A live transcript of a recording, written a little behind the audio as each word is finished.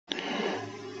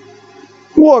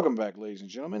Welcome back, ladies and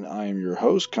gentlemen. I am your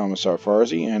host, Commissar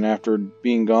Farzi, and after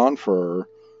being gone for a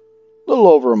little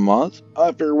over a month,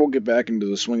 I figure we'll get back into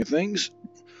the swing of things.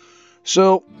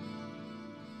 So,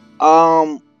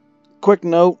 quick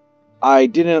note, I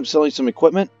did end up selling some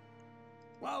equipment,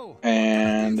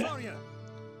 and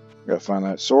gotta find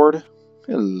that sword.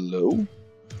 Hello.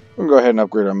 We're gonna go ahead and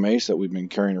upgrade our mace that we've been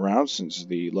carrying around since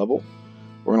the level.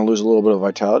 We're gonna lose a little bit of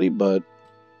vitality, but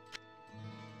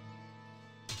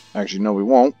actually, no, we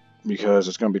won't, because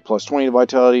it's going to be plus 20 to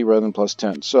vitality rather than plus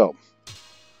 10. So,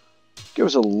 give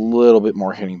us a little bit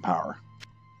more hitting power.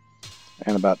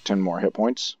 And about 10 more hit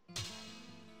points.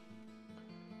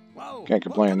 Can't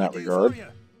complain in that regard.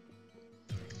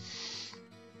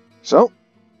 So,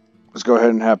 let's go ahead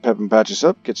and have Pep and patch us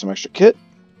up, get some extra kit,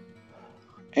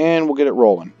 and we'll get it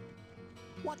rolling.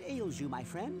 What ails you, my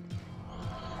friend?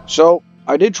 So,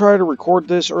 I did try to record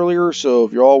this earlier, so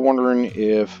if you're all wondering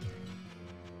if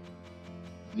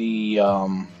the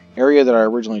area that I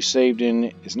originally saved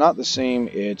in is not the same,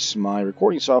 it's my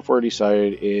recording software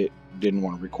decided it didn't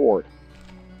want to record.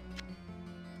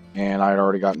 And I had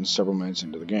already gotten several minutes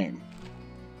into the game.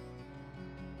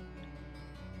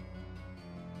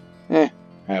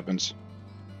 Happens.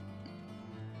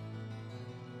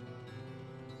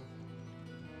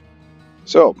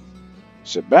 So,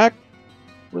 sit back,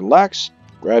 relax,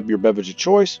 grab your beverage of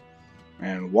choice,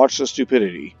 and watch the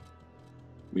stupidity.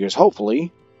 Because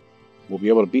hopefully, we'll be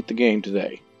able to beat the game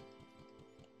today.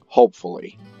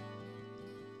 Hopefully.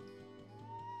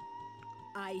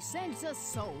 I sense a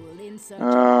soul in search of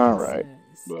Alright.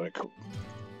 answers.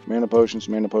 Mana potions,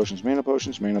 mana potions, mana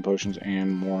potions, mana potions,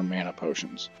 and more mana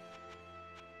potions.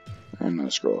 And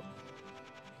then scroll.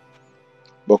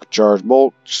 Book of Charge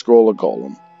Bolt, Scroll of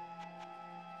Golem.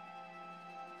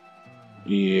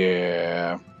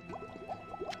 Yeah.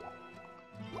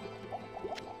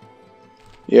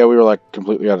 Yeah, we were like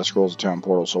completely out of Scrolls of Town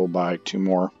Portal, so we'll buy 2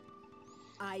 more.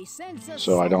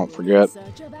 So I don't forget.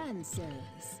 The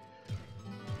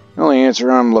only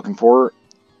answer I'm looking for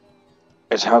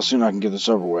is how soon I can get this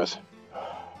over with.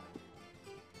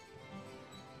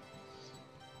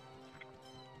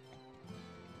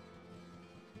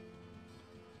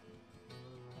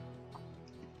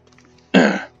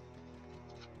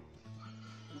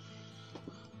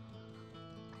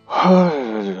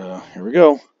 Here we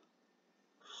go.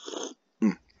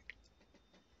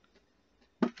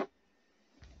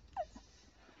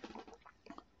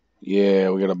 Yeah,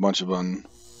 we got a bunch of them.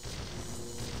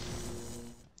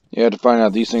 You had to find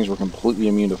out these things were completely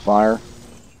immune to fire.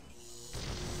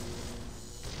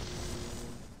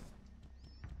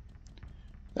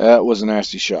 That was a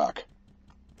nasty shock.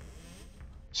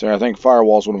 So I think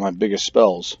Firewall is one of my biggest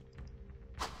spells.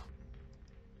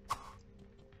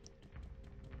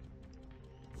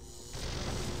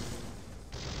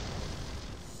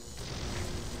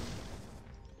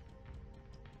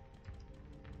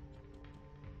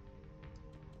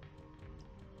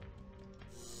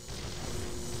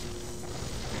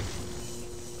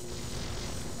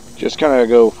 Just kind of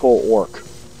go full orc.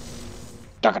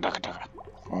 Daka daka daka.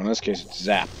 Oh, in this case it's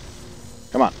zap.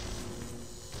 Come on.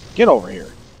 Get over here.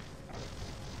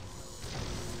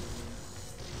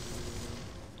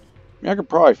 I mean, I could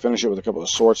probably finish it with a couple of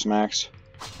sword smacks.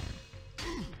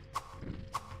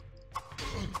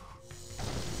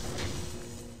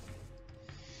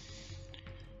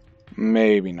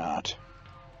 Maybe not.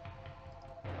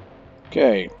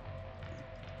 Okay.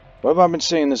 What have I been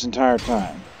saying this entire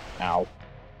time? Ow.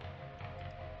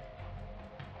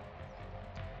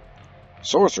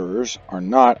 Sorcerers are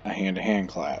not a hand-to-hand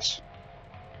class.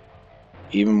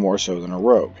 Even more so than a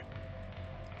rogue.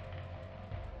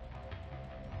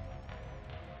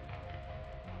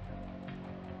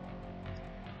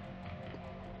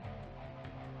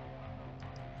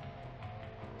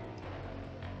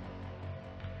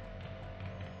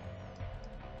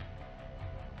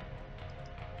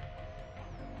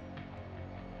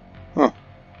 Huh.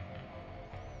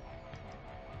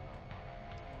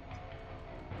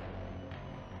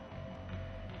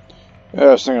 Yeah,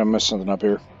 I was thinking I missed something up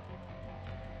here.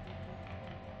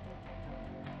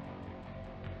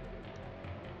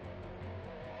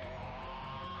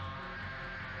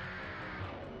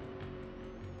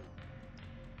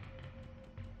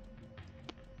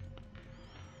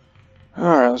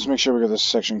 Alright, let's make sure we get this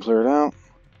section cleared out.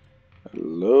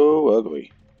 Hello,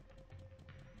 ugly.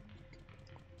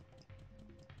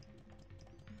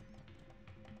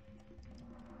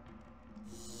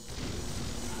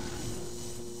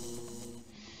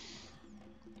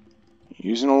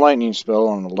 Using a lightning spell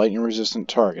on a lightning resistant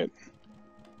target.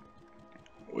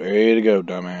 Way to go,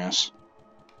 dumbass.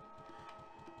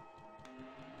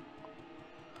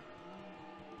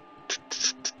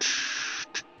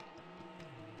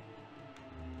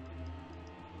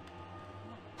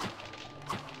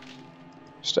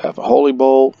 Staff of Holy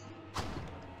Bolt.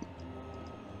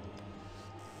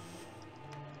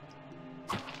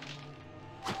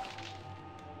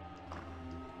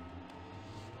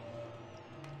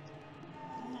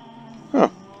 Huh.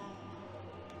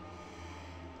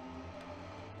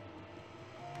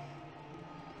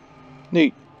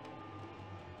 Neat.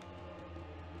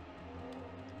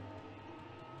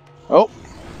 Oh.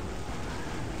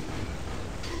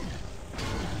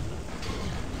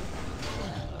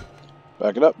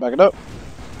 Back it up, back it up.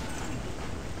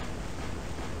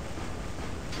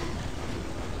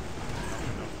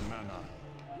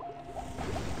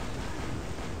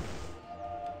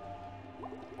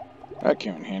 That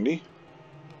came in handy.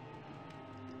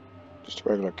 Just a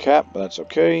regular cap, but that's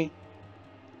okay.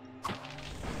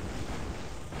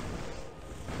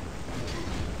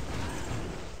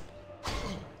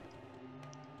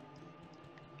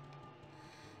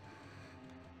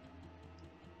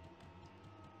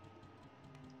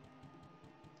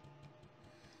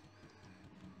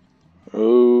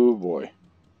 Oh boy.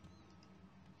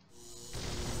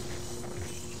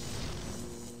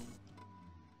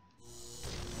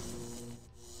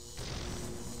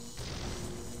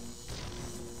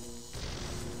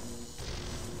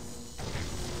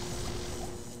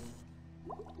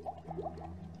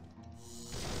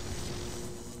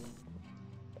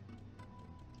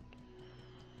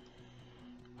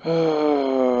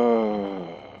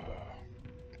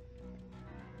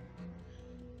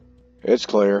 It's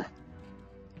clear.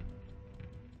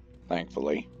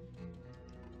 Thankfully.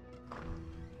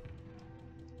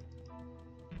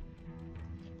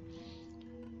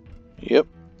 Yep.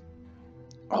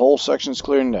 The whole section's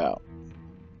cleared out.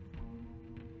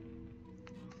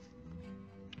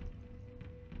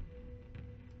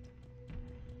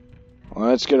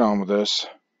 Let's get on with this.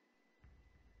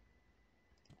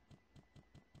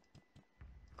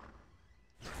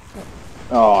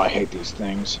 Oh, I hate these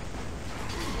things.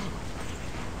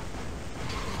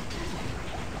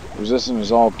 Resistant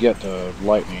as all get to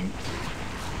lightning.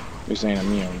 At least ain't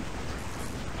immune.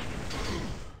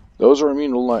 Those are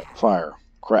immune to light fire.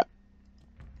 Crap.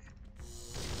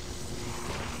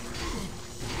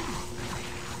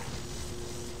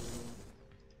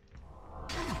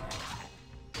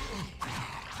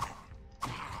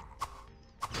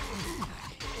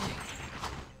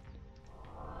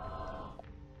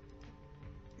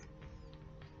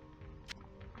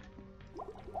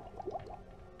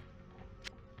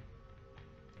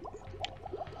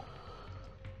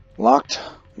 Locked,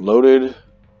 loaded,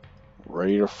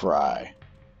 ready to fry.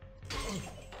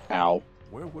 Ow.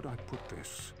 Where would I put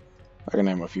this? I can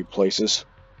name a few places.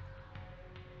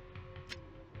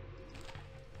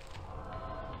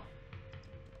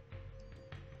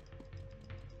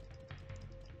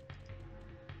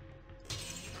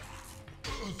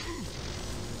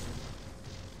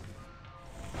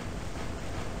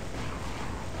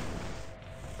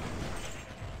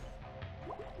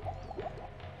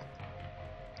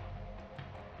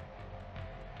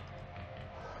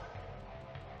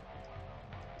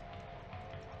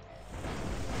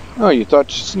 Oh, you thought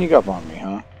you'd sneak up on me,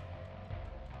 huh?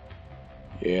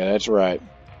 Yeah, that's right.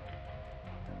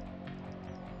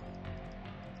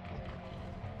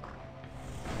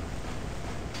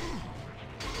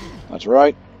 That's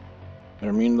right.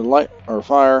 They're immune to light or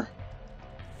fire.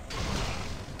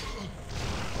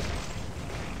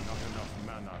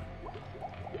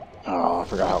 Oh, I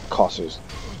forgot how costly his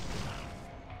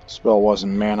spell was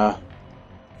in mana.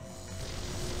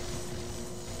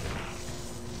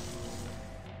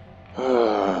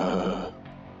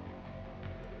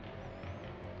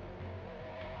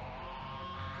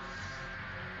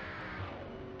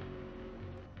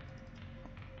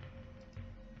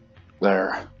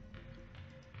 There.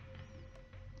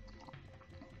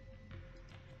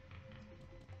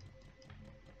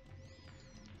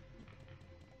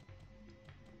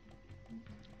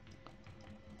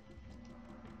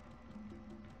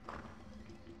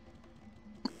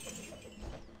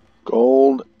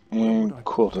 Gold and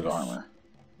quilted armor.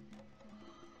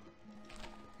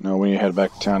 No, we need to head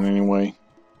back to town anyway.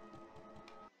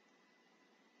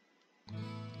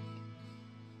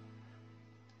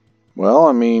 Well,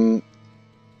 I mean,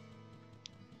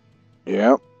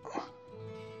 yeah.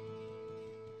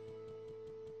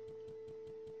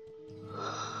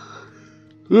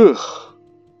 Ugh.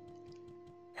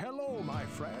 Hello, my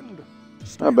friend.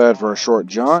 Not bad for a short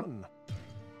jaunt.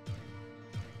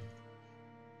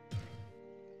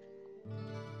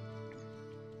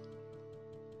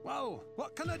 Well,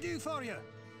 what can I do for you?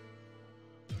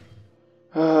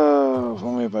 If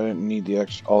only if I didn't need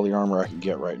all the armor I could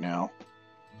get right now.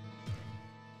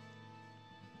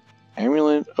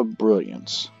 Amulet of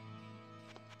Brilliance.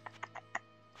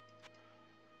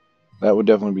 That would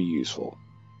definitely be useful.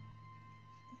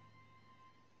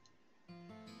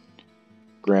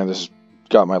 Granted, this has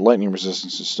got my lightning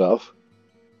resistance and stuff.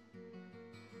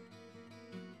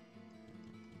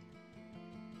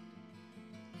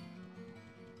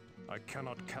 I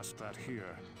cannot cast that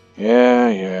here.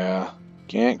 Yeah.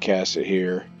 Can't cast it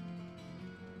here.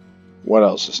 What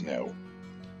else is new?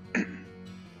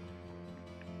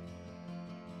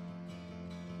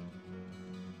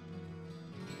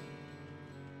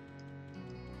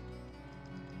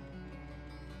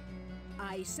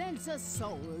 I sense a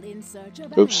soul in search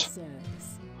of Oops.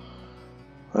 answers.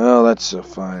 Well, that's a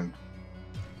fine.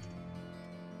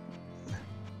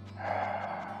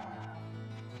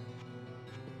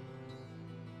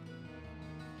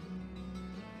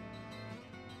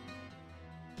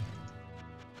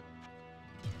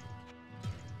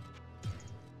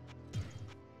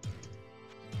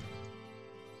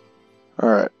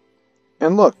 Alright.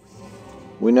 And look,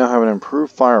 we now have an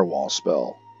improved firewall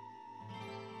spell.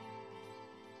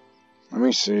 Let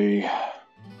me see. I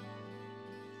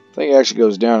think it actually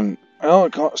goes down. Well,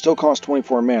 it still costs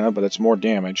 24 mana, but it's more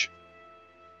damage.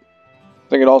 I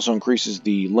think it also increases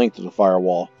the length of the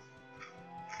firewall,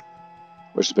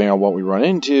 which, depending on what we run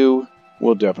into,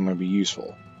 will definitely be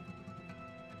useful.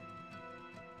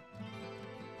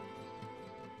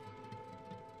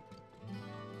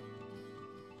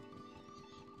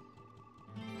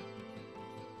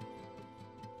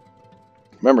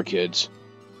 Remember, kids,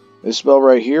 this spell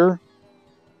right here,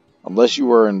 unless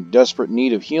you are in desperate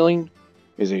need of healing,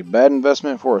 is a bad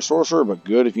investment for a sorcerer, but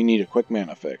good if you need a quick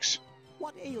mana fix.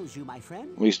 What ails you, my friend?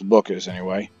 At least the book is,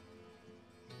 anyway.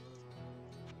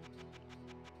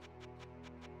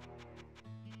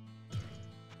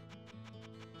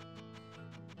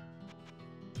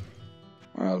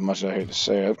 Well, as much as I hate to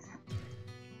say it.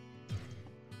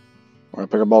 We're going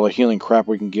to pick up all the healing crap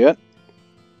we can get.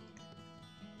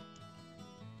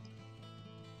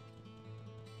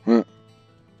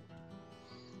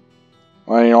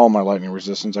 I need all my lightning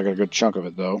resistance. I got a good chunk of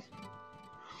it, though.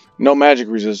 No magic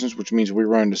resistance, which means we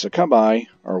run into Succubi,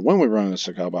 or when we run into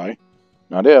Succubi,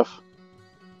 not if,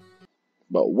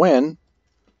 but when,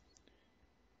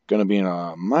 gonna be in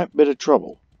a might bit of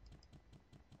trouble.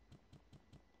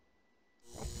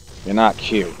 You're not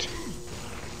cute.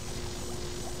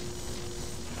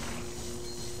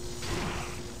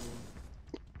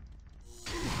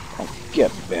 Oh,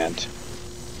 get bent.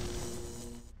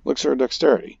 Looks her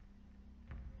dexterity.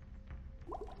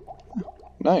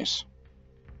 Nice.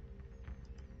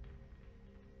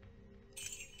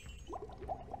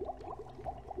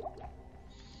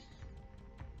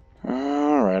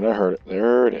 Alright, I heard it.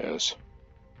 There it is.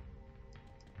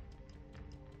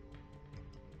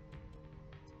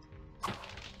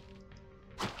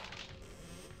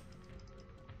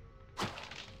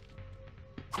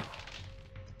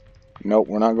 Nope,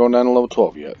 we're not going down to level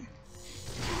 12 yet.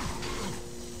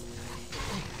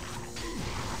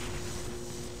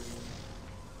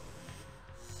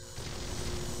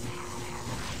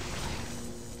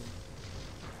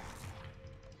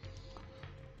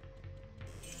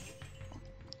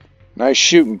 Nice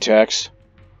shooting, Tex.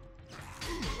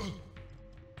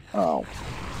 Oh.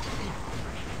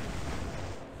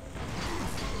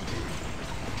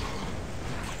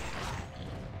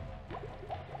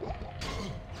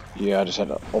 Yeah, I just had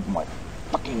to open my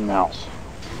fucking mouth.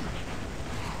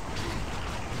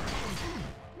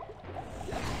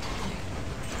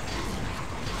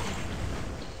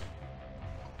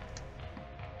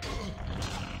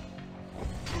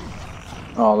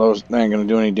 Oh, those they ain't gonna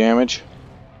do any damage.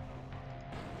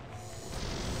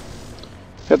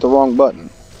 Hit the wrong button.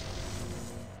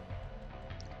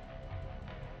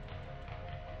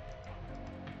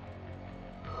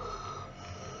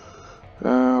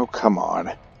 Oh, come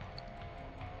on.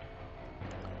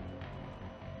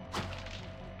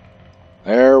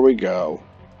 There we go.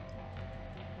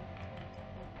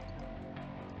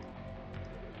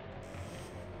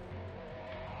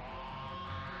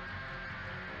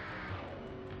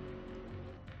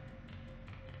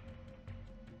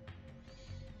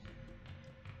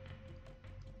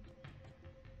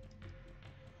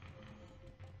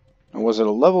 And was it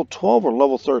a level 12 or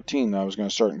level 13 that I was going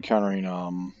to start encountering,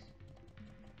 that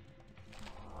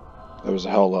was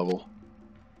a hell level.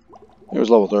 It was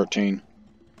level 13.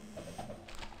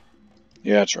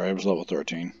 Yeah, that's right, it was level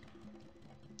 13.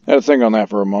 I had to think on that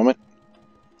for a moment.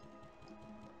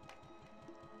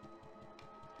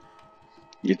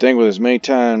 You'd think with as many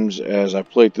times as I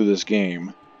played through this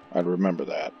game, I'd remember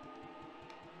that.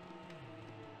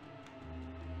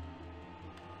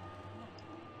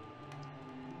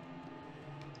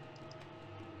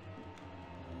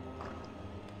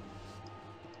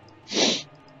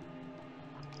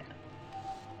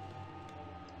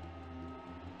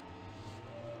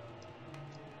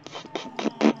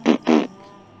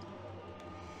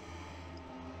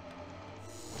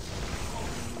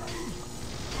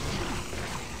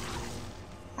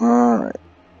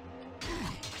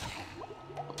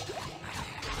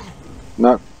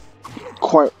 Not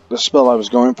quite the spell I was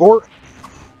going for.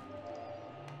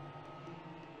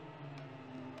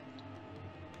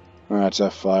 That's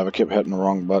F5. I kept hitting the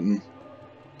wrong button.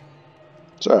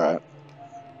 It's alright.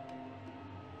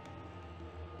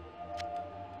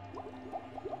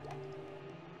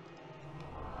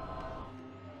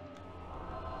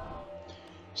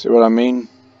 See what I mean?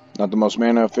 Not the most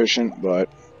mana efficient, but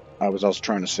I was also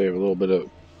trying to save a little bit of...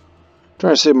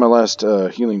 Trying to save my last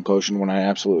healing potion when I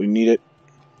absolutely need it.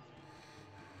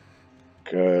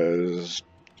 Because,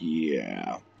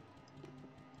 yeah.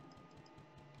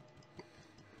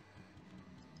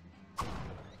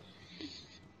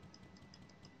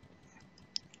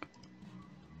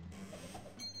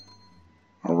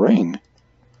 A ring?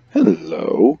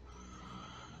 Hello.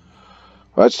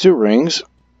 Well, that's 2 rings.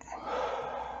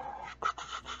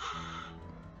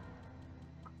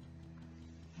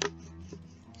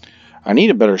 I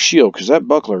need a better shield, because that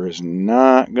buckler is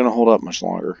not going to hold up much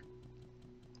longer.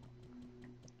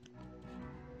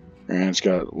 And it's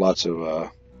got lots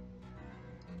of,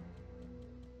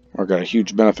 or got a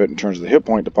huge benefit in terms of the hit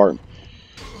point department.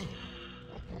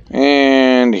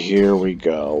 And here we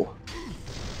go.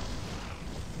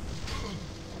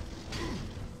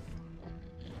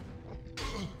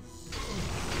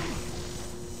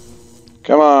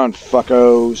 Come on,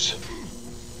 fuckos.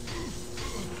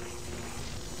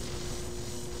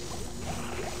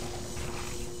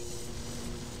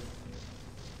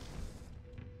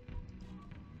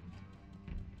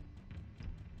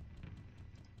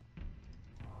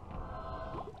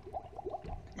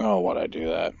 Oh, why'd I do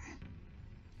that?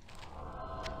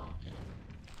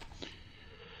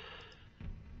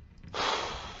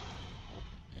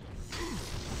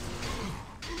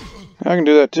 I can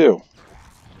do that too.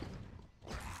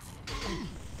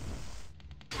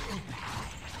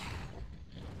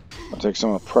 I'll take some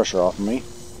of the pressure off of me.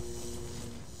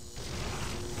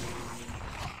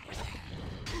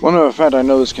 One of the fact I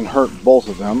know this can hurt both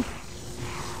of them.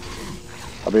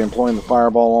 I'll be employing the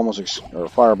fireball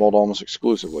firebolt almost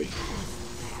exclusively.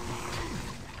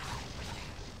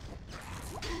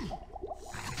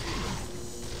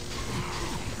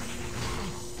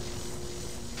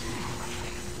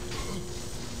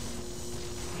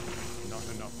 Not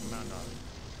enough mana.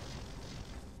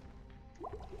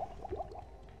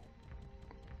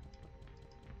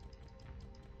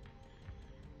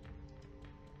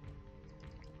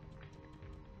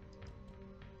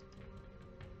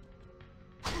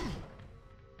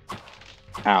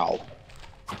 Ow.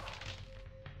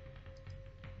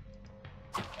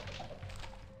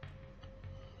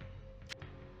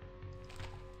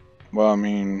 Well, I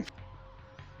mean,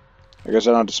 I guess I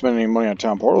don't have to spend any money on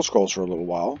town portal scrolls for a little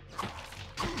while.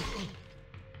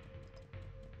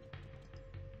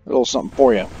 A little something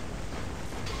for you.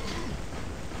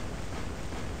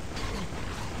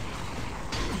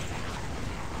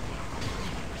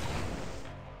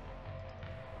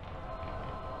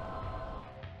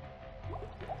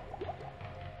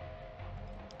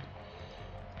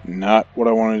 Not what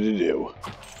I wanted to do.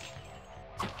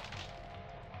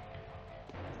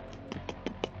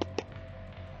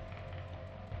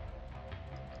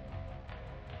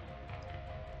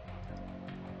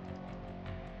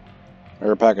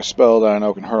 Or a pack of spell that I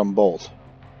know can hurt them both.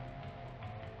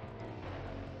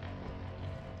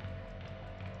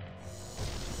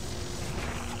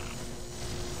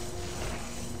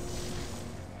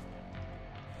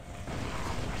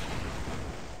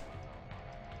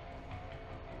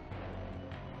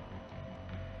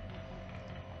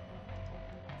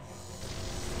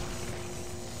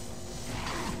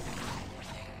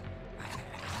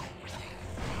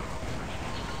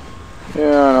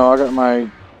 Yeah, I know, I got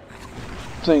my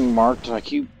thing marked, and I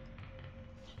keep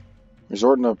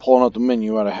resorting to pulling up the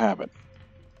menu out of habit.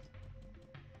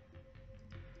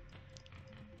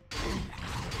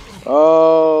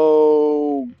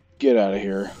 Oh, get out of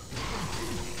here.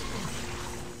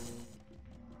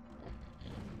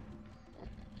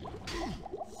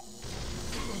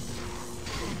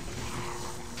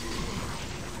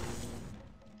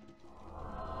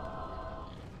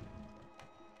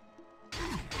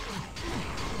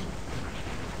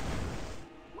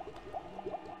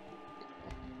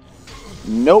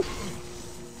 Nope.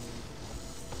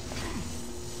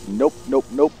 Nope, nope,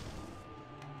 nope.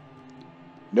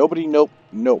 Nobody, nope,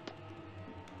 nope.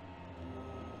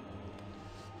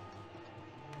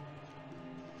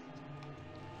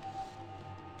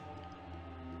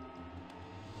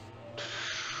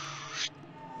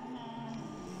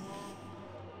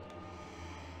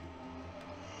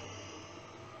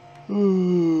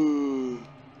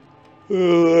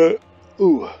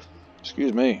 Ooh,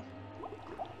 excuse me.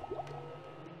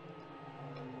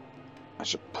 I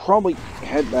should probably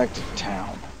head back to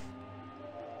town.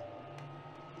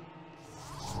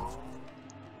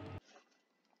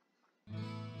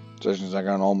 Since I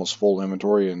got an almost full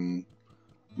inventory and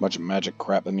a bunch of magic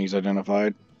crap that needs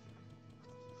identified.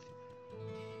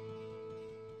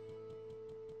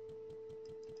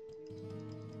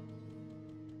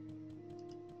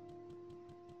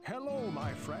 Hello,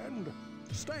 my friend.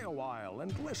 Stay a while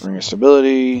and listen. Ring of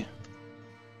Stability.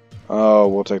 Oh,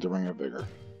 we'll take the Ring of Vigor.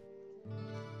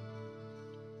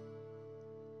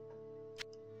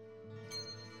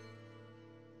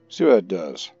 See what it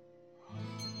does.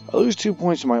 I lose 2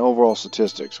 points in my overall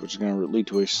statistics, which is going to lead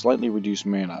to a slightly reduced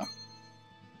mana.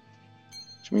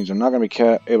 Which means I'm not going to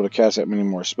be able to cast that many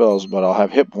more spells, but I'll have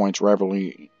hit points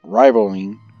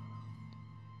rivaling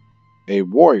a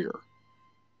warrior.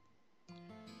 I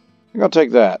think I'll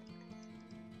take that.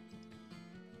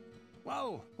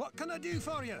 Well, what can I do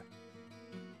for you?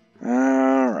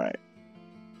 Alright.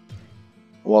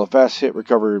 Well, a fast hit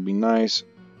recovery would be nice.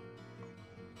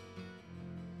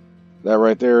 That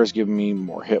right there is giving me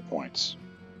more hit points.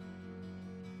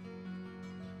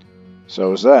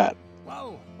 So is that.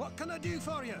 Well, what can I do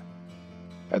for you?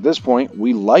 At this point,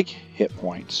 we like hit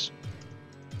points.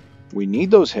 We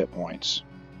need those hit points.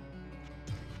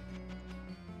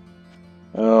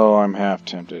 Oh, I'm half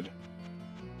tempted.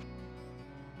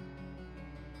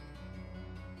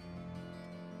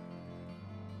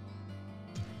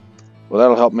 Well,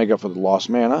 that'll help make up for the lost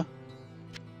mana.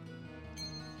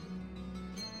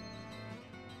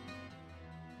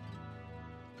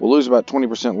 We'll lose about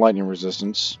 20% lightning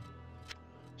resistance.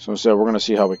 So instead, we're going to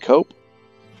see how we cope.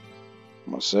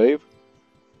 I'm going to save.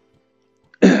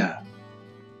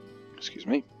 Excuse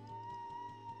me.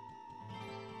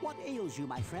 What ails you,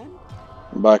 my friend?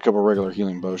 And buy a couple regular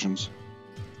healing potions.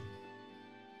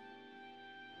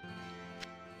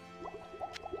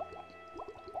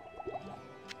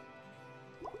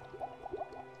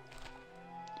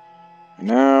 And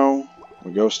now,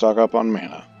 we go stock up on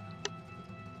mana.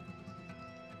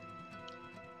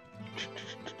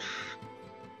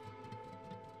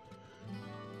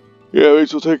 Yeah,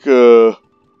 these will take a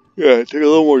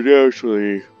little more damage for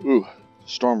the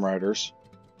Storm Riders.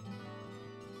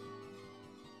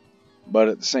 But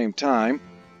at the same time,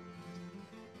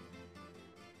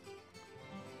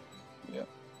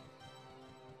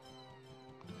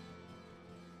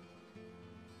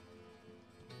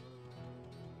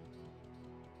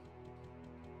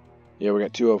 yeah, we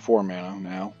got 204 mana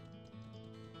now.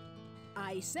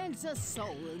 I sense a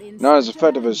soul in Not as such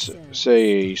effective as, answers. say,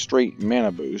 a straight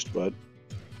mana boost, but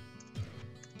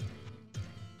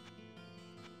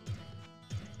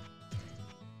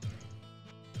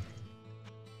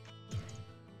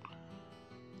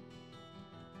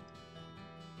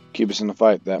keep us in the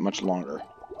fight that much longer.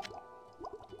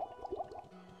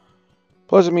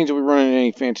 Plus, it means if we run into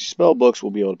any fancy spell books,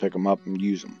 we'll be able to pick them up and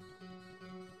use them.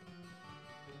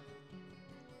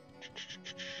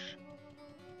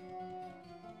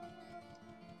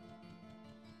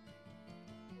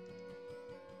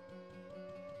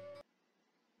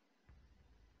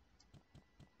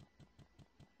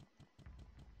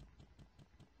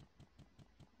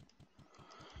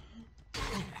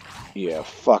 Yeah,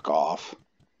 fuck off.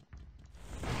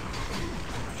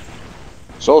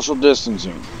 Social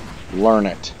distancing. Learn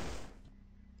it.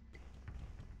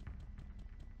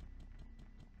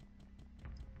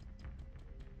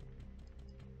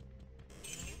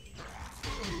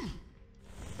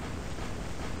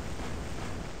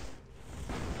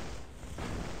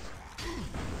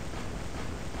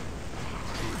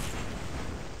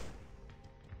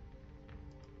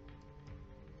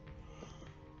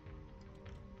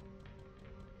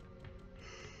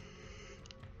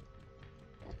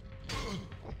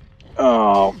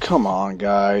 Oh, come on,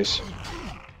 guys.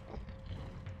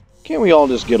 Can't we all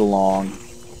just get along?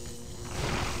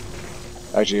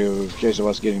 Actually, in case of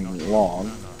us getting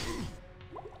along,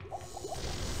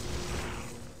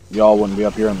 y'all wouldn't be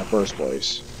up here in the first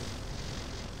place.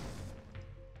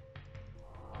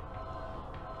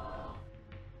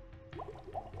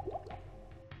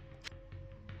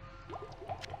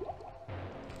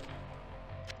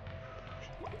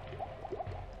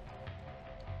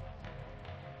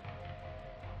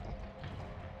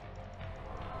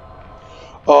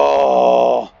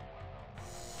 Oh!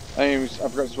 I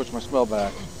forgot to switch my spell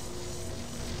back.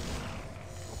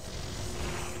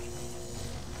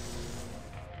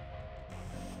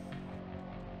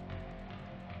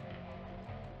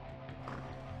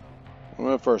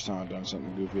 Well, the first time I've done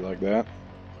something goofy like that.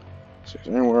 See if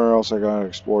there's anywhere else I gotta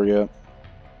explore yet.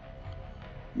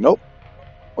 Nope.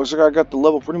 Looks like I got the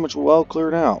level pretty much well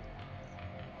cleared out.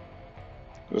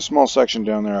 There's a small section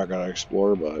down there I gotta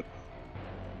explore, but...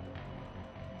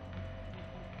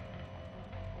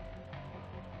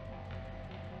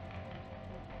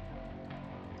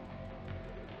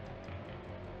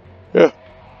 yeah.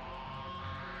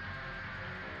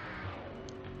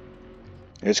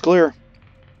 It's clear.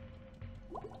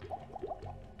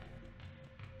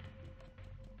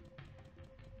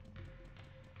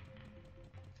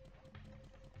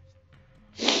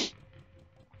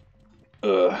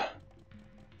 Ugh.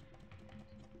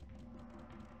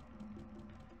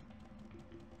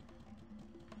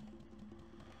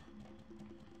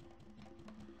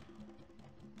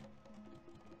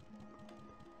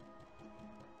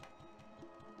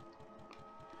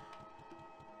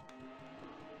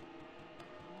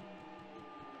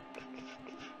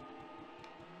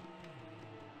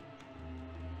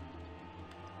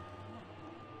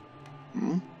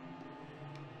 Hmm?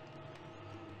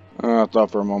 I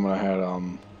thought for a moment I had,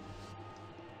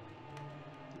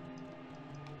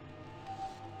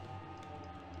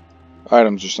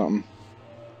 items or something.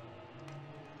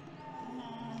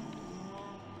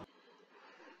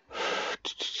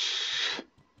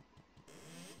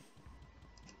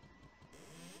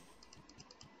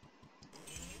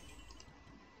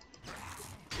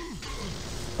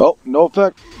 Oh, no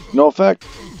effect. No effect.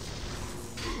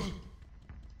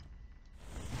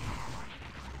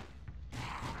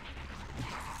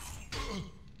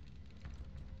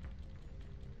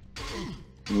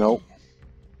 Nope.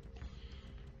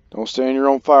 Don't stay in your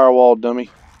own firewall, dummy.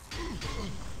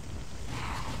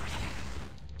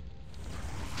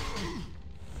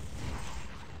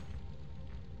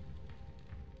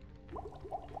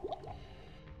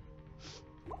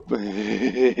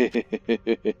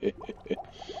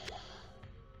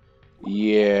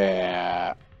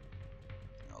 Yeah.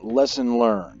 Lesson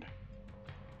learned.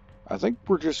 I think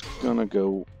we're just gonna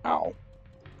go out.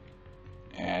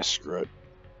 Ah, screw it.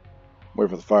 Wait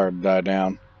for the fire to die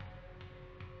down.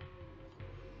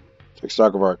 Take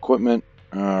stock of our equipment.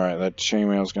 Alright, that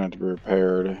chainmail's gonna have to be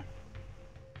repaired.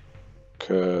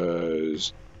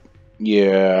 Cause...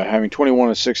 yeah, having 21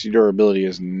 and 60 durability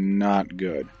is not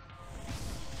good.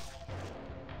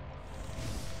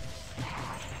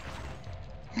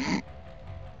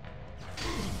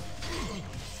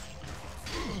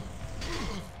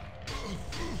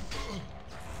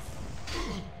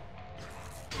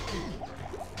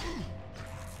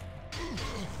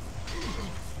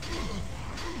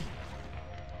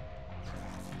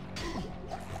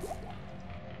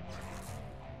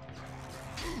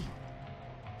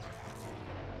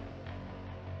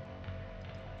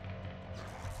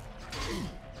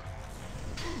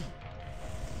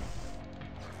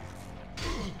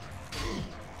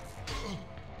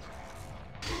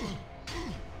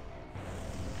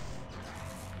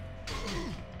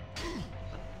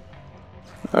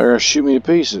 They're gonna shoot me to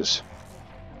pieces.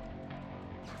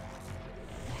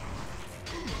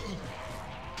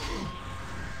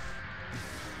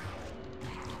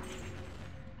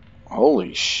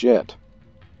 Holy shit.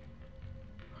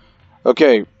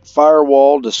 Okay,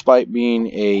 Firewall, despite being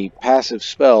a passive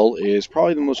spell, is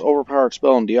probably the most overpowered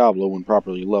spell in Diablo when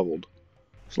properly leveled.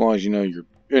 As long as you know your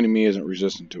enemy isn't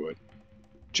resistant to it.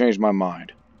 Changed my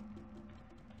mind.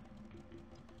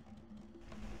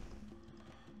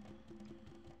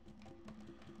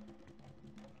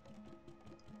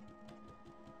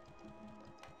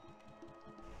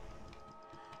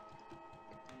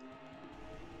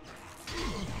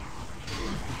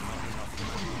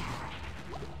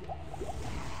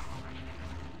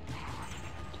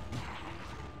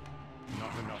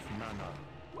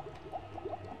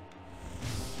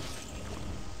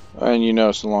 And you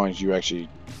know, so long as you actually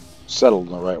settled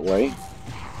in the right way.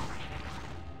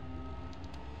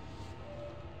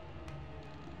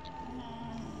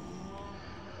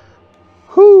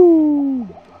 Whoo!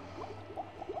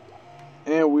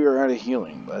 And we are out of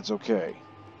healing. That's okay.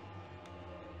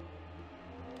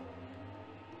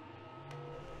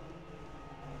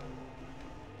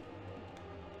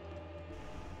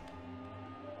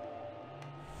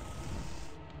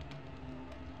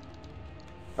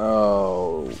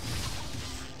 Oh.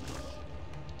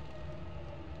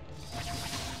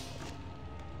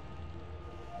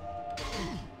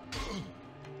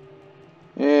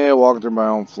 Yeah, walking through my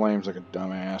own flames like a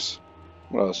dumbass.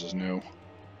 What else is new?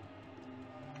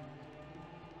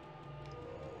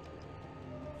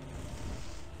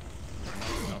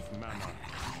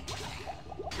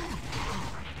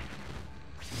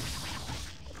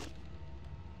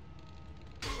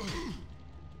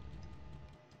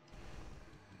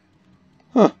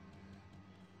 Huh.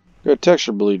 Got a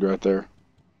texture bleed right there.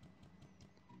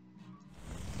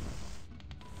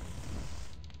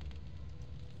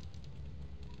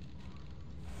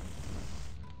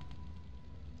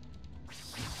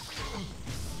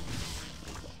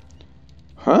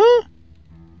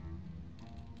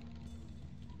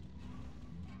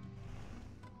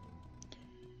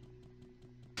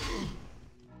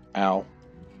 Ow.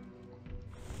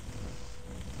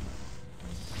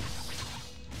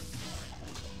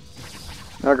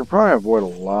 Now, I could probably avoid a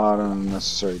lot of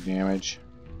unnecessary damage.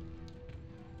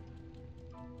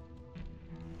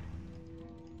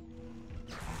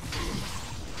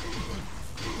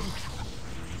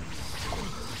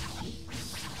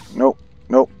 Nope.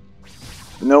 Nope.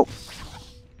 Nope.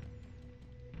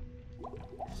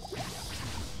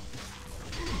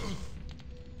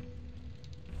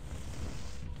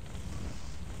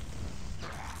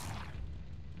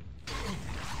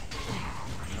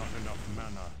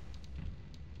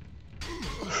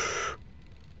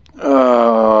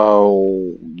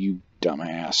 Oh, you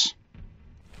dumbass.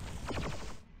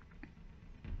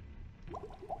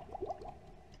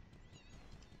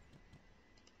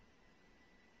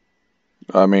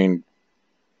 I mean,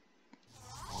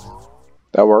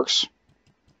 that works,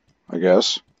 I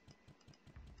guess.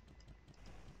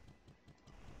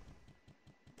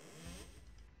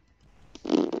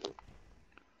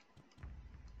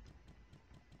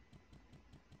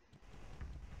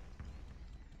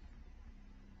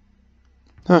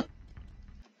 Huh.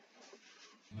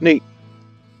 Neat.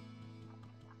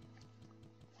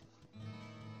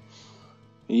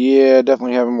 Yeah,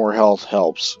 definitely having more health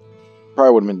helps.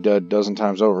 Probably would have been dead a dozen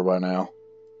times over by now.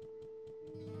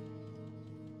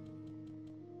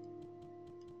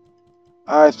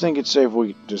 I think it's safe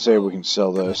to say we can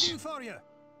sell this.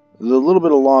 The little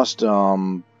bit of lost,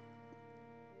 let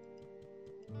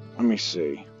me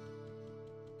see.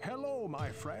 Hello, my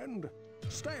friend.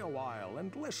 Stay a while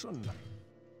and listen.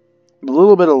 A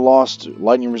little bit of lost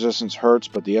lightning resistance hurts,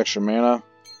 but the extra mana,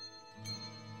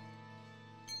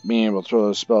 being able to throw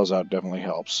those spells out, definitely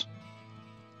helps.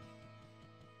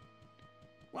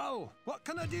 Well, what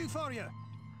can I do for you?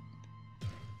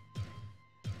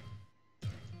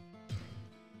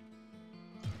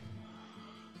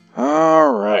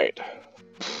 Alright.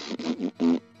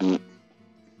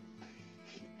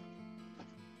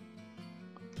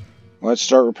 Let's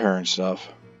start repairing stuff.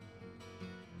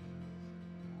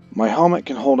 My helmet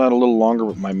can hold out a little longer,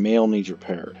 but my mail needs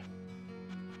repaired.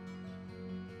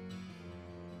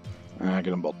 I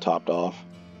get them both topped off.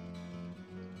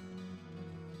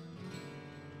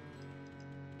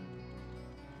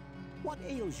 What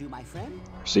ails you, my friend?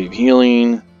 Receive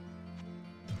healing.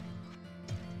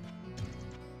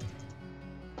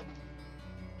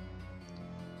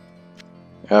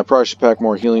 Yeah, I probably should pack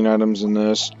more healing items in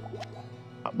this,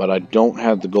 but I don't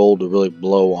have the gold to really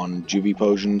blow on juvie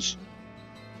potions,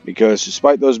 because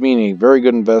despite those being a very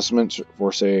good investment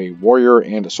for, say, a warrior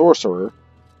and a sorcerer,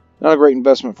 not a great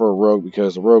investment for a rogue,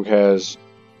 because the rogue has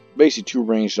basically two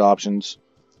ranged options.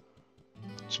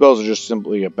 Spells are just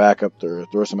simply a backup to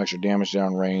throw some extra damage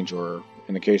down range, or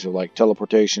in the case of like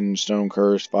teleportation, stone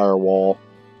curse, firewall,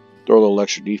 throw a little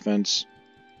extra defense.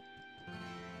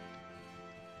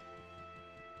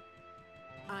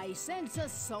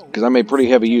 Because I made pretty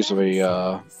heavy use of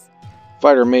a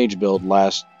fighter mage build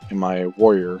last in my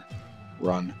warrior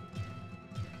run.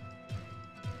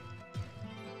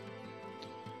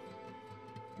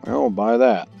 I'll buy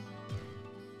that.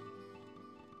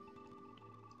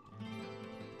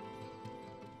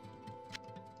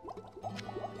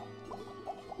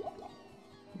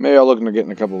 Maybe I'll look into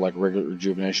getting a couple like regular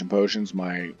rejuvenation potions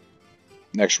my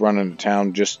next run into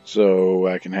town, just so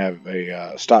I can have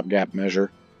a stopgap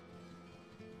measure.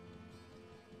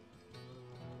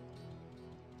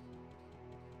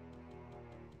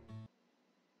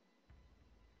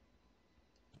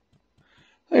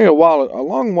 I think a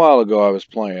long while ago I was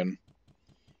playing,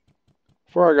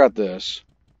 before I got this,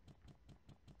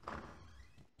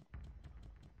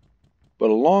 but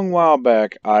a long while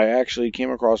back I actually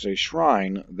came across a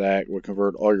shrine that would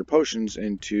convert all your potions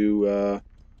into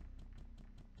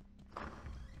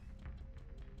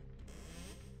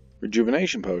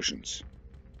rejuvenation potions.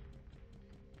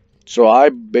 So I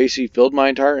basically filled my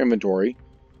entire inventory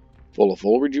full of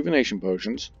full rejuvenation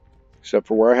potions, except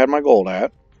for where I had my gold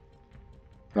at.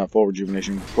 Not full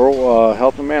rejuvenation, full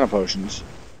health and mana potions.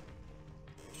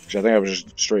 Which I think I was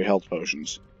just straight health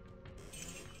potions.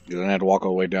 Because I had to walk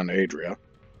all the way down to Adria.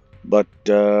 But,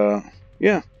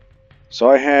 yeah. So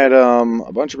I had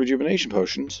a bunch of rejuvenation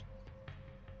potions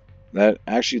that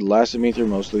actually lasted me through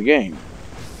most of the game.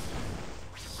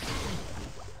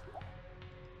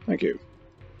 Thank you.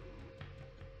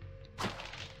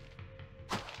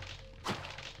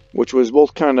 Which was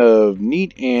both kind of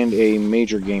neat and a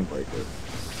major game breaker.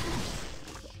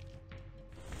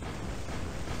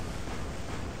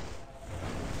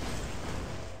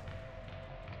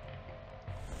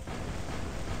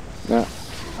 Now,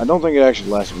 I don't think it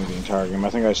actually lasted me the entire game. I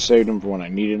think I saved them for when I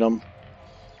needed them.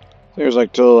 I think it was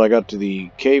like till I got to the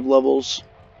cave levels.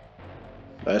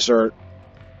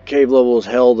 Cave levels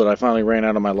held that I finally ran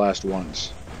out of my last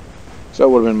ones. So that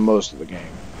would have been most of the game.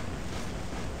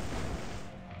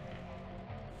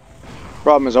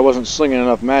 Problem is I wasn't slinging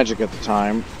enough magic at the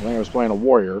time. I think I was playing a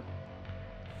warrior.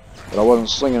 But I wasn't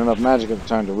slinging enough magic at the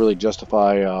time to really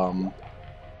justify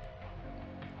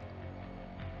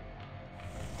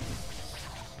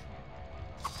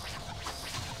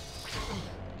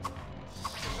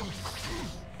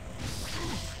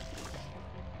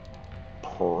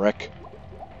prick.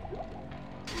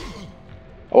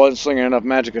 I wasn't slinging enough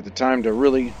magic at the time to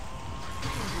really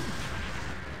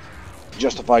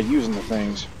justify using the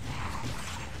things.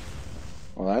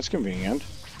 Well, that's convenient.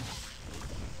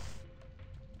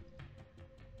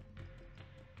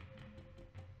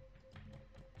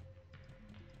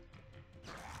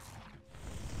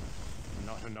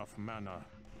 Not enough mana.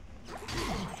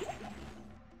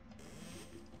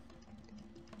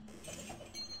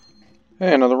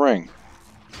 Hey, another ring.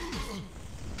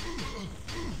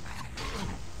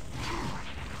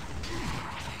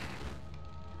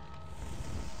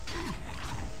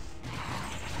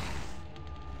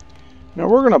 Now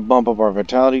we're going to bump up our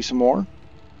vitality some more.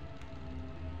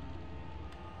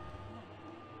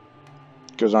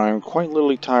 Because I'm quite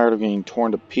literally tired of getting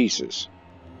torn to pieces.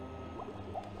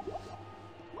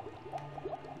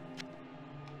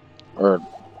 Or,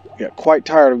 yeah, quite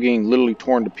tired of getting literally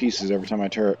torn to pieces every time I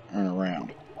turn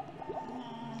around.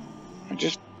 I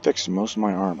just fixed most of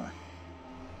my armor.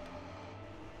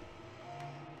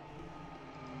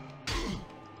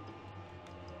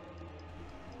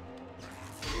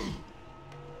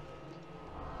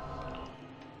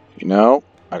 You know,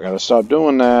 I gotta stop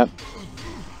doing that.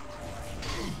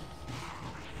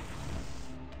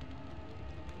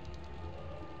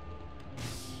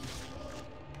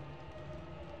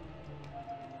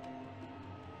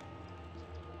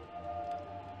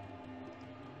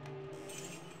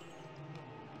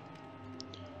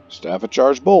 Staff of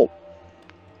Charge Bolt.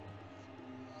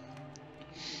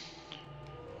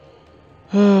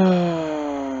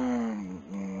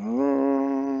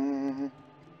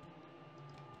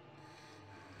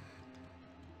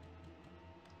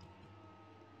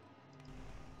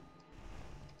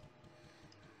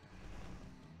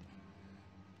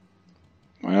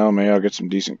 Well, maybe I'll get some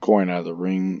decent coin out of the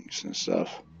rings and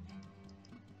stuff.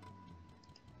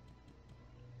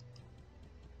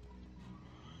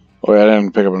 Oh yeah, I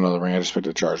didn't pick up another ring, I just picked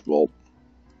a Charge Bolt.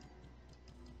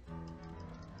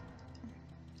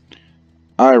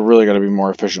 I really gotta be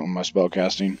more efficient with my spell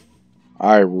casting.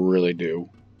 I really do.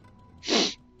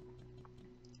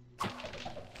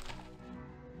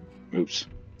 Oops.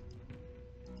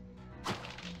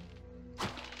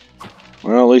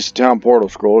 Well, at least the town portal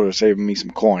scroll is saving me some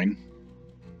coin.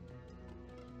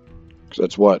 Because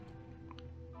that's what?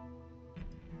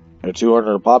 At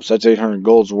 200 pops, that's 800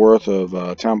 gold's worth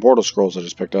of town portal scrolls I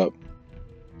just picked up.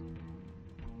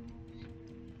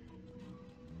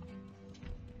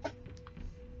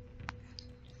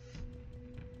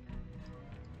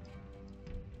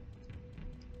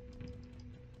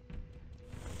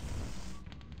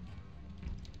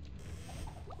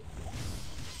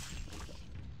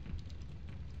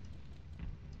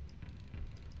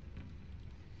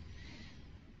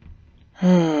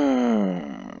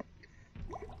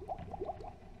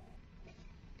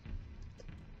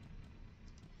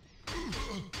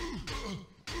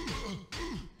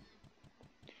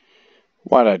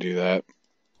 Why'd I do that?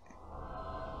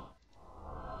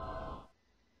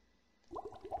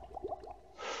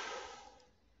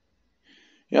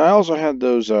 Yeah, I also had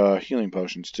those healing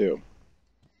potions too.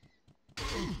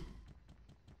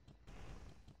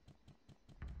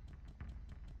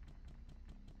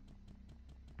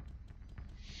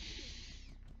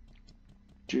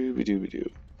 Dooby-dooby-doo.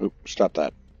 Oop, stop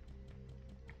that.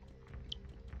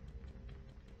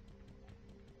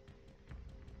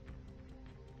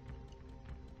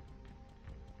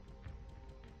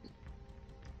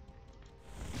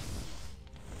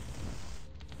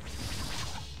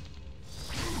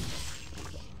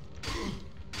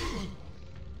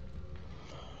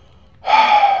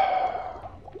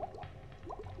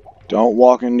 Don't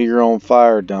walk into your own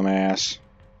fire, dumbass.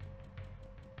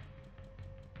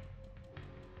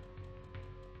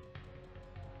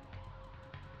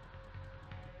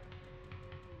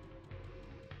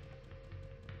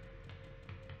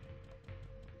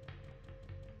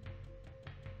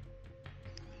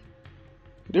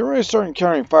 I didn't really start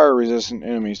encountering fire-resistant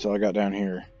enemies till I got down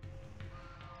here.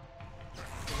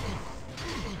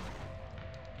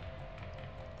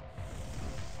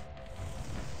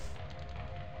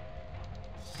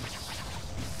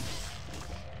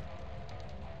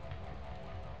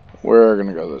 We're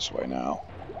gonna go this way now.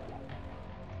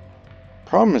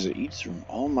 Problem is it eats through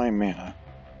all my mana.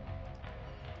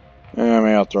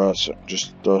 Maybe I'll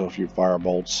just throw a few fire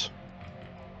bolts.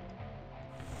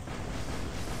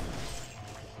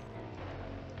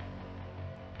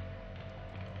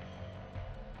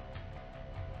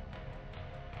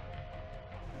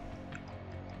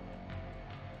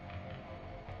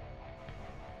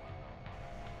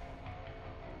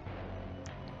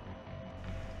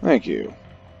 Thank you.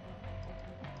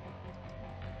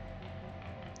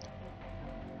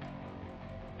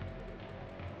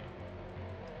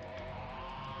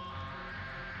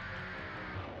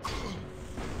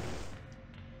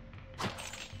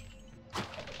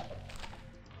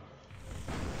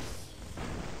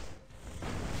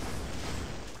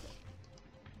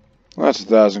 Well, that's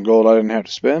 1,000 gold I didn't have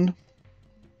to spend.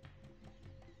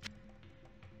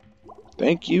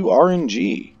 Thank you,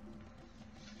 RNG.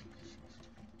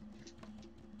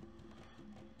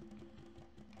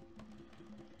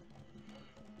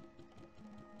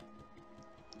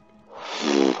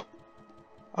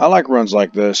 I like runs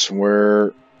like this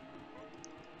where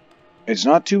it's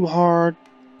not too hard,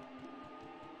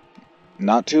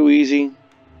 not too easy,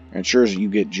 ensures that you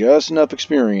get just enough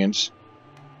experience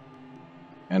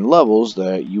and levels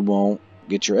that you won't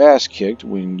get your ass kicked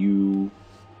when you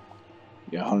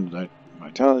get 100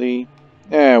 vitality.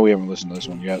 Yeah, we haven't listened to this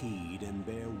one yet. Heed and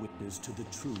bear witness to the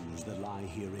truths that lie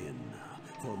herein,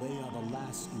 for they are the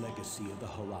last legacy of the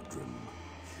Horadrim.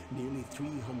 Nearly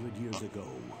 300 years ago,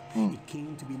 it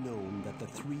came to be known that the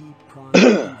three prime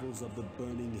evils of the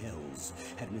burning hills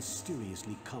had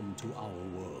mysteriously come to our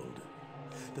world.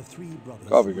 The three brothers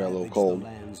ravaged the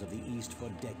lands of the East for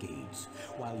decades,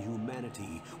 while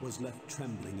humanity was left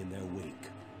trembling in their wake.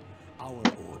 Our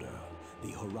order,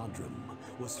 the Horadrim,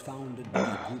 was founded by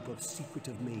a group of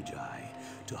secretive magi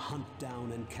to hunt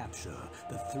down and capture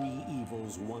the three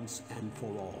evils once and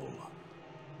for all.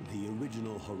 The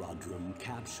original Horadrim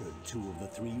captured two of the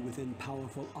three within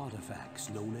powerful artifacts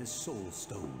known as soul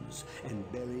stones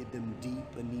and buried them deep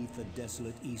beneath the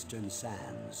desolate eastern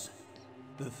sands.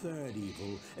 The third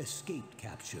evil escaped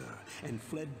capture and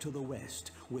fled to the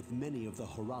west with many of the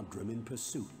Horadrim in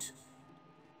pursuit.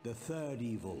 The third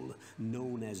evil,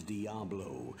 known as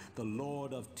Diablo, the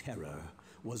Lord of Terror,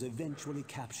 was eventually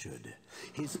captured,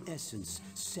 his essence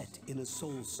set in a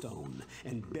soul stone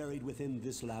and buried within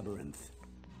this labyrinth.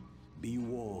 Be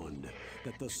warned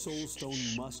that the soul stone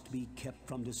must be kept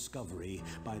from discovery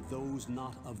by those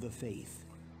not of the faith.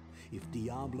 If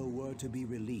Diablo were to be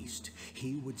released,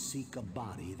 he would seek a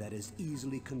body that is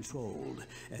easily controlled,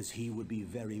 as he would be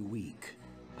very weak,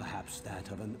 perhaps that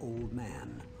of an old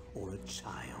man or a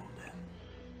child.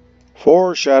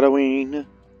 Foreshadowing.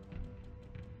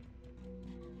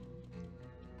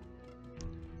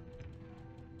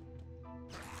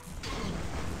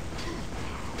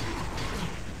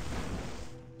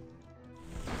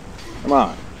 Come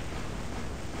on.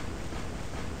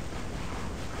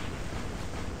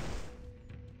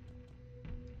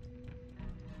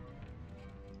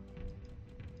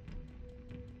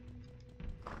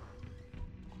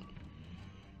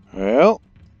 Well,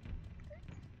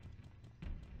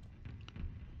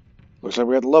 looks like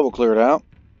we got the level cleared out.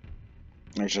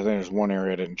 Actually, I think there's one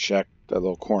area I didn't check, that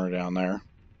little corner down there.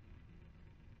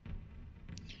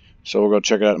 So we'll go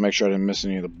check it out and make sure I didn't miss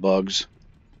any of the bugs.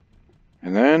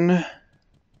 And then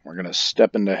we're going to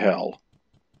step into hell.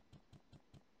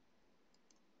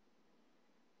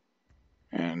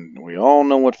 And we all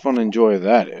know what fun and joy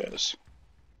that is.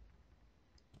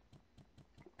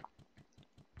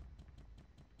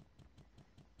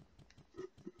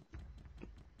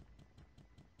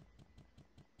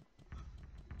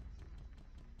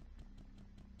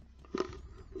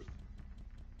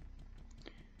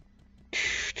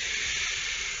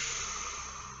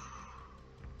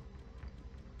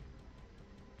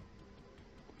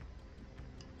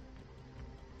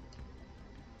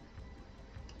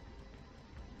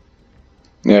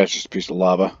 Yeah, it's just a piece of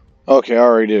lava. Okay, I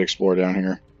already did explore down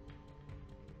here.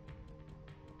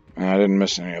 And I didn't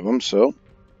miss any of them, so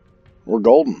we're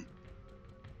golden.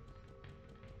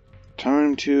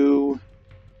 Time to...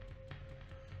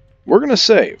 We're going to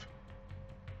save.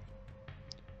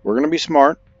 We're going to be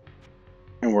smart,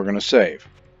 and we're going to save.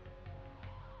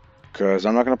 Because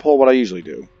I'm not going to pull what I usually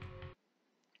do.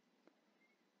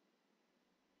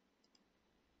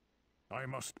 I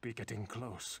must be getting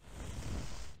close.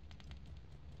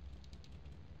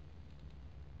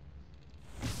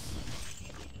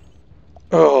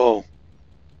 Oh.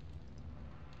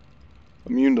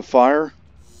 Immune to fire?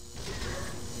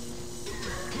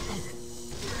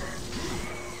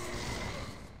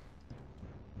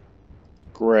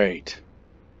 Great.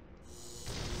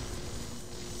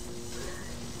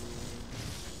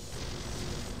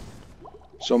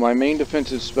 So my main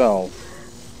defensive spell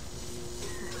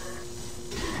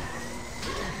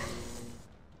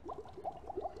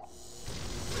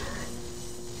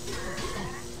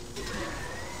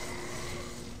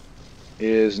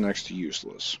is next to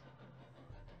useless.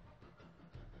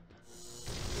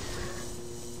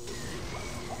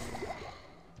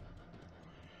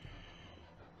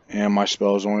 And my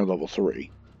spell is only level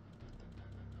 3.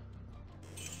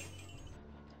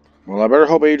 Well, I better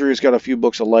hope Adria's got a few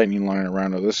books of lightning lying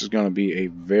around, or this is going to be a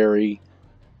very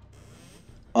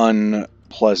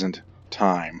unpleasant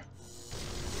time.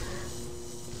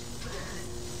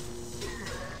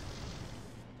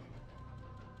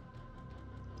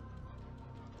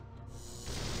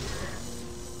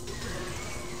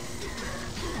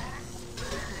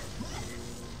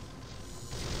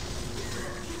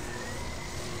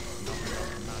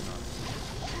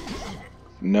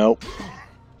 Nope.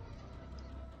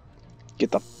 Get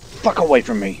the fuck away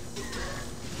from me.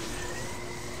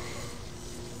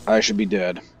 I should be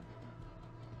dead.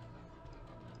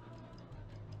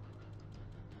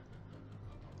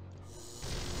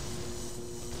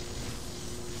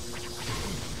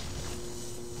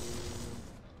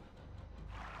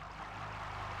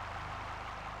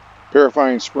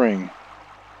 Purifying Spring.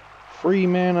 Free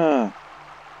mana.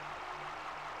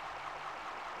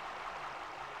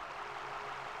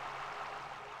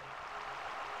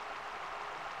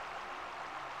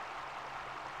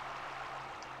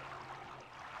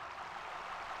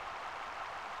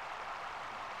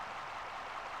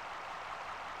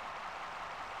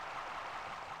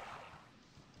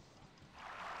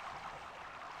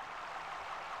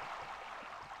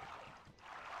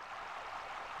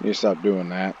 You stop doing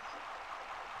that.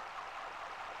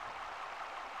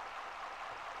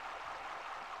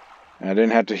 And I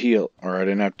didn't have to heal, or I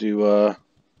didn't have to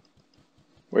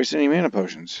waste any mana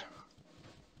potions.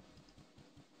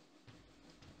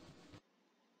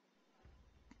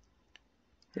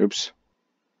 Oops.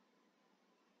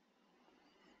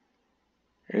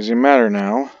 It doesn't matter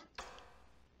now.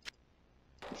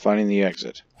 Finding the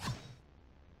exit.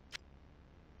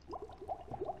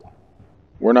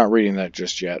 We're not reading that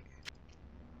just yet.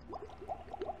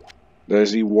 That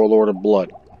is the Warlord of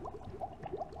Blood.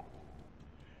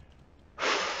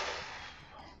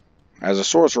 As a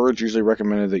sorcerer, it's usually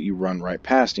recommended that you run right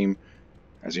past him,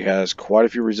 as he has quite a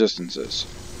few resistances.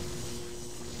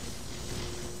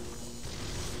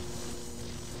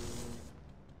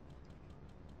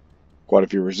 Quite a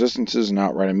few resistances and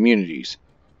outright immunities.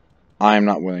 I am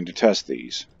not willing to test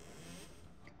these.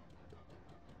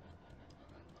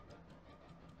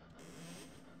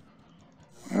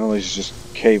 Well, he's just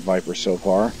cave viper so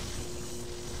far.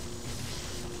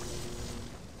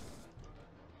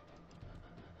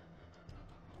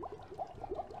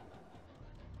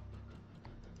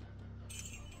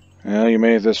 Well, you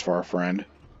made it this far, friend.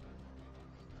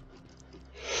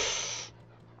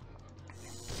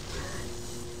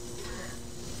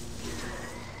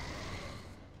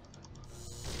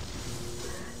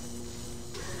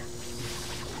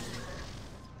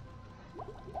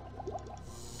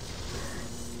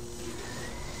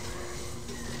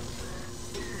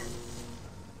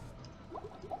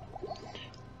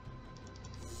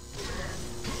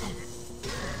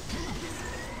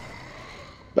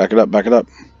 Back it up, back it up.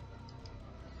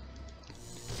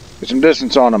 Get some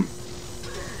distance on him.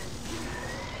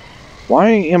 Why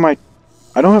am I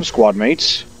don't have squad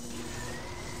mates.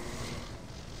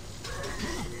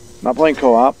 Not playing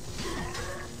co-op.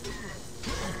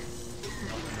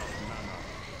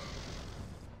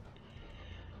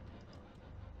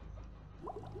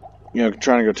 You know,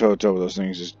 trying to go toe-to-toe with those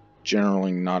things is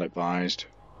generally not advised.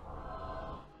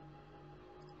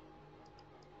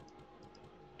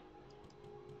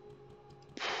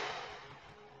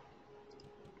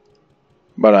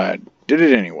 But I did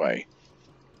it anyway.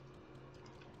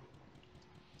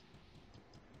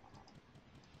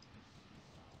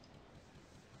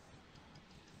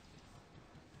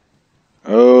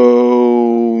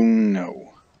 Oh,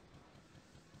 no.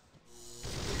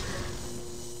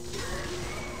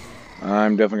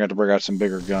 I'm definitely going to bring out some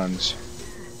bigger guns.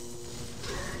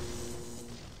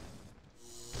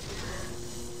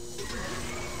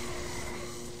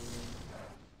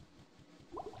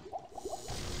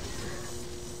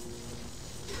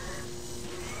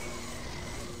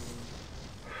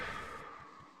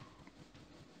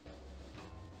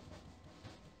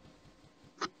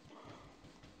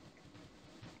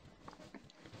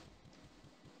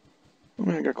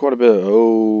 I got quite a bit of...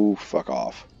 Oh, fuck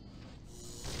off.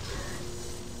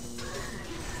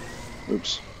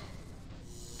 Oops.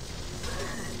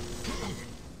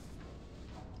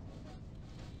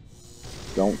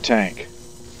 Don't tank.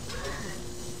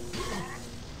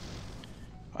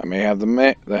 have the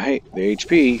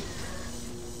HP.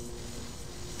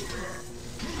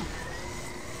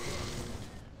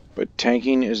 But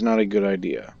tanking is not a good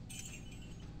idea.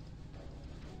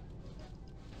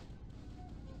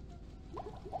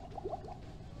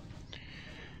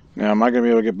 Now, am I going to be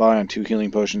able to get by on 2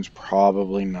 healing potions?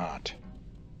 Probably not.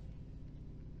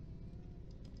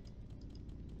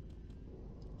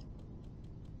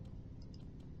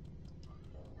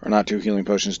 Or not 2 healing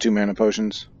potions, 2 mana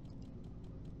potions.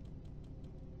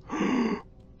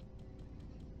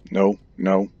 No,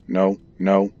 no, no,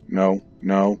 no, no,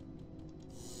 no.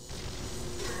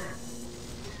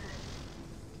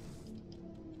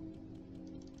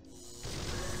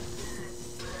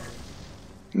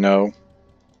 No.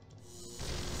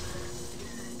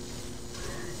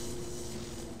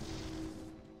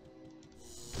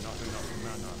 Not enough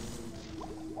mana.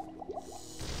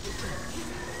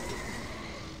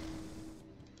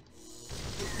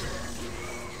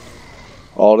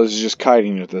 All this is just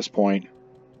kiting at this point.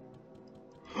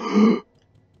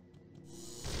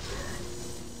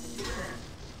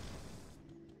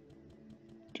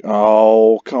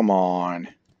 Oh, come on.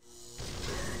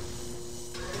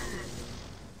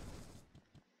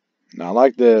 Not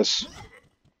like this.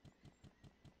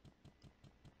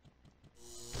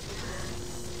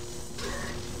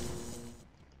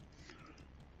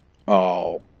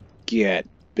 Oh, get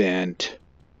bent.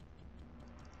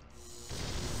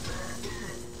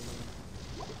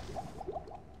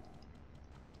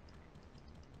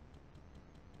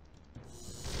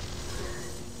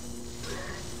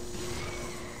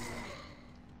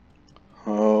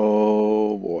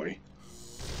 Oh boy.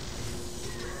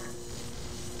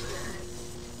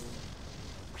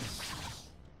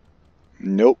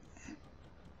 Nope.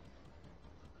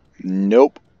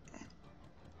 Nope.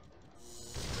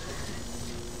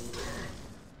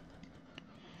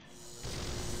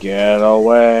 Get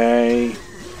away.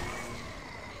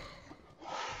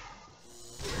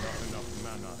 Not enough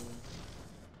mana.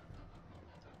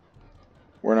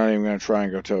 We're not even going to try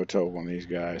and go toe-to-toe with one of these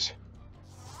guys.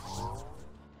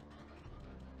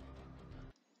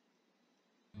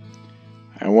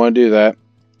 I don't want to do that.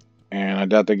 And I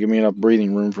doubt they give me enough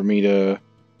breathing room for me to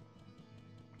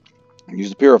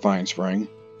use the purifying spring.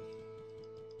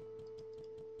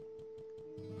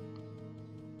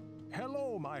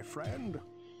 Hello, my friend.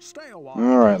 Stay a while.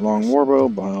 Alright, long warbow,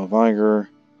 bile vigor,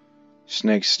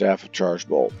 snake staff of charge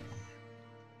bolt.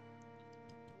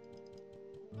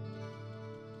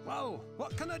 Well,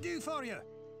 what can I do for you?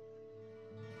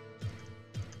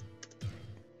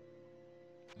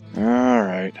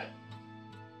 Alright.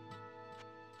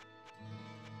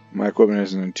 My equipment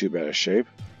isn't in too bad a shape.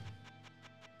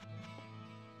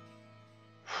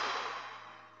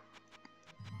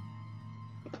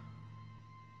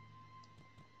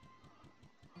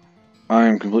 I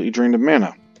am completely drained of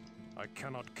mana. I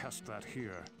cannot cast that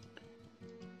here.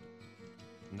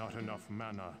 Not enough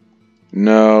mana.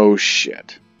 No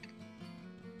shit.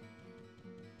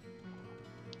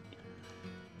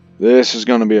 This is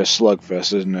going to be a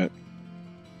slugfest, isn't it?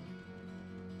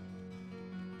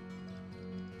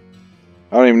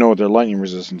 I don't even know what their lightning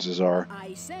resistances are.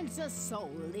 I sense a soul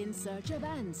in search of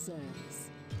answers.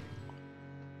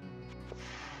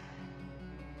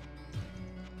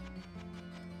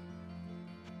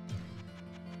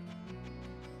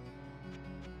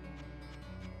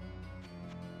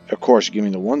 Of course, give me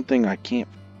the one thing I can't.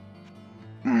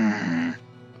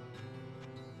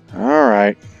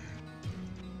 Alright.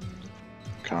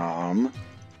 Calm.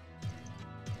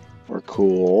 We're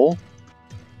cool.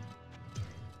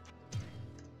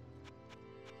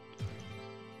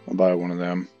 I'll buy one of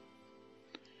them.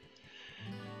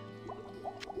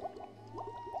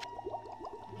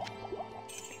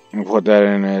 I'll put that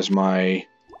in as my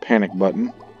panic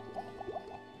button.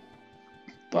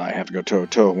 If I have to go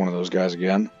toe-to-toe with one of those guys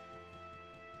again.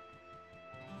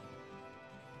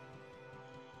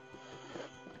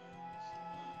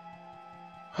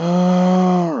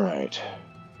 Alright.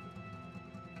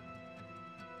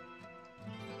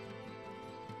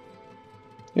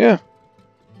 Yeah.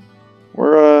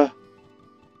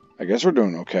 I guess we're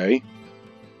doing okay.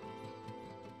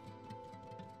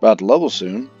 About to level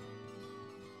soon.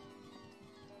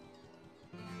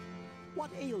 What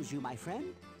ails you, my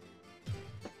friend?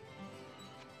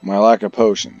 My lack of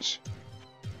potions.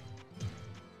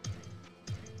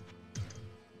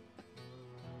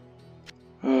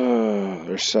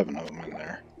 There's 7 of them in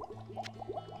there.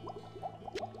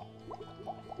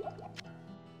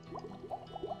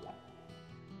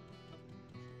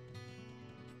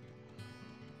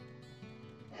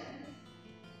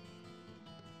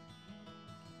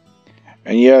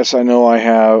 And yes, I know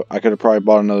I could have probably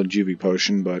bought another juvie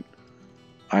potion, but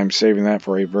I'm saving that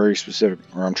for a very specific,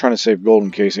 or I'm trying to save gold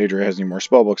in case Adria has any more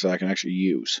spellbooks that I can actually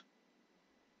use.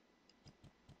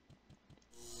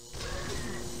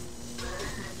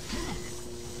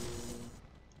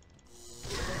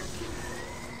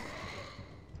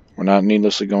 We're not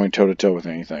needlessly going toe-to-toe with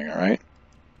anything, alright?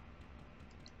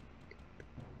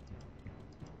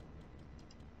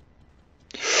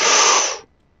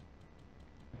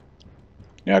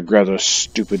 Yeah, grab those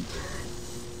stupid...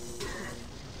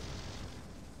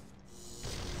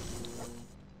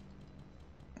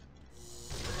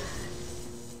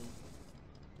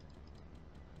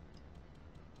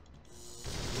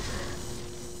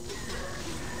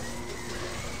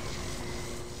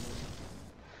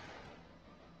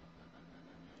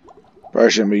 Probably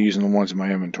shouldn't be using the ones in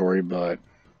my inventory, but...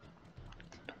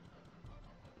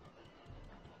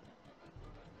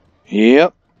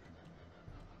 Yep.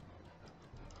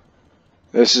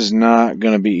 This is not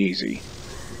going to be easy.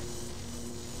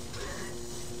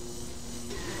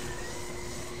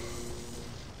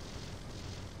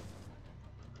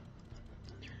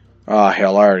 Ah,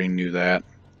 hell, I already knew that.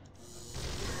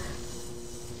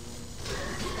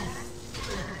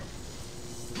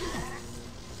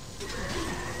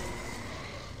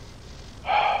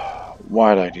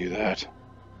 Why'd I do that?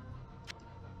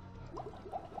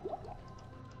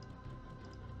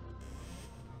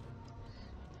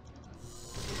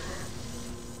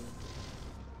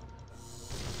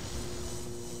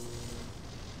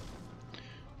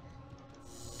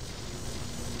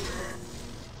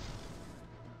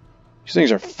 These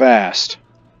things are fast.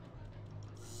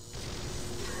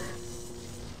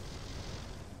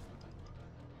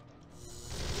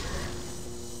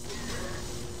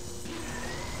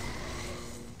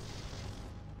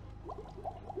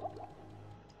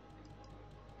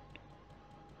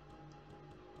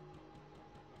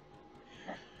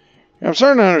 I'm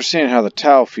starting to understand how the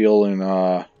Tau feel in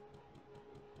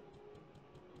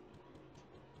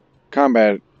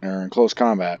combat, or in close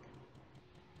combat.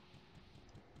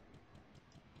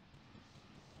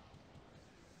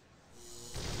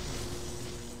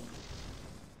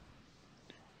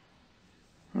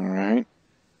 Alright.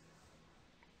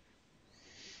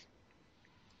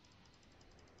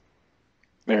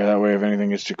 There, that way if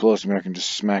anything gets too close to me, I can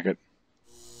just smack it.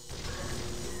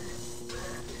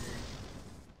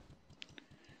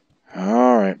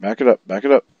 Alright, back it up, back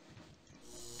it up.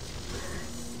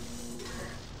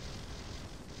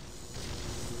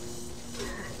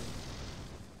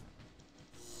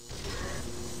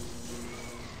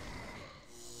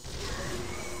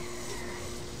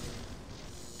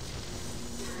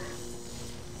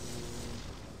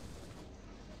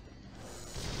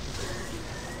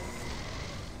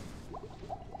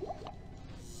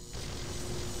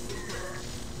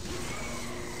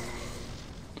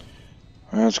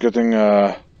 That's a good thing,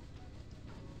 well,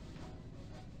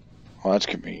 that's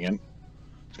convenient.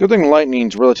 It's a good thing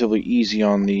lightning's relatively easy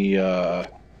on the,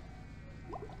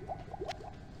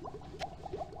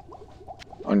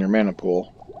 on your mana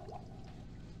pool.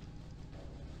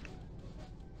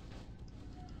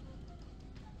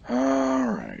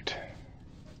 Alright.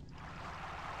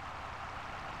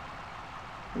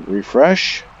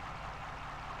 Refresh.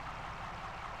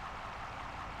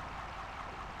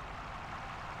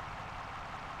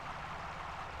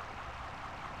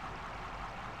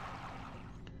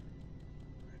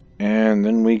 And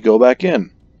then we go back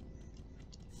in.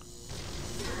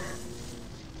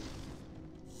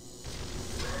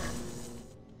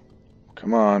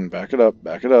 Come on, back it up,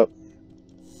 back it up.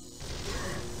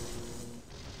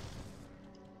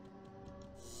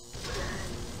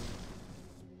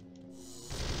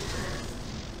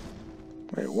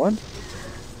 Wait, what?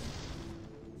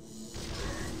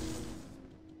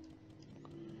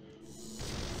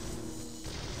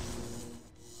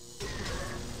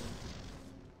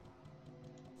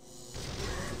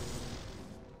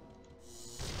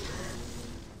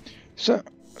 So,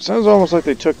 sounds almost like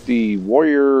they took the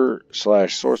warrior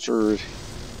slash sorcerer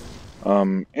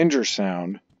injure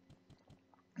sound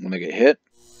when they get hit.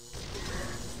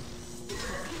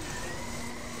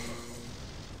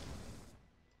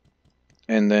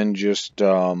 And then just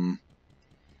had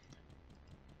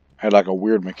like a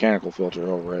weird mechanical filter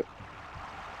over it.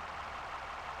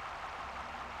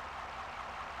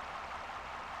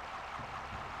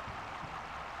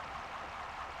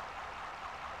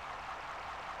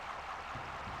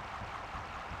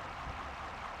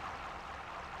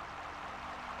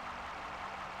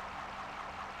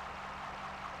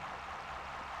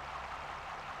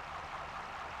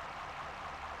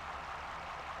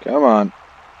 Come on.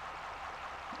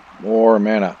 More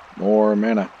mana, more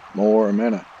mana, more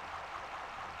mana.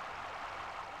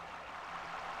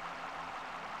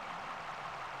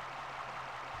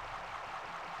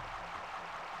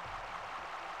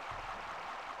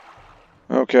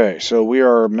 Okay, so we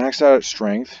are maxed out at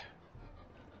strength.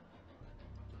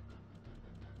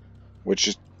 Which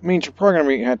just means we're probably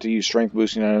going to have to use strength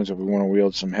boosting items if we want to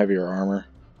wield some heavier armor.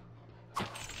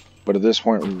 But at this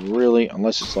point, we really,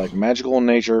 unless it's like magical in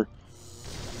nature...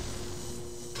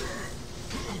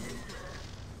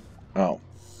 Oh.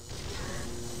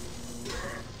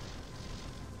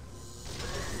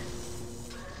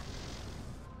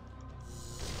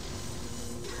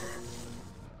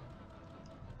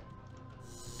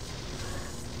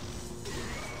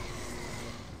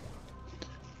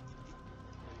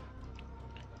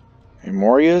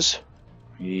 Morias?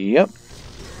 Yep.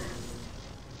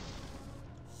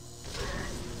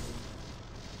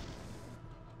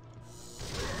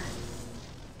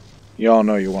 Y'all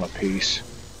know you want a piece.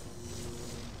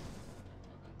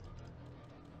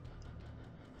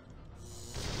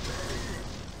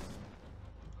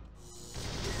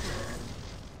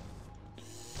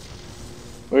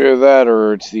 Either that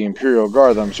or it's the Imperial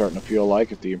Guard that I'm starting to feel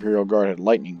like, if the Imperial Guard had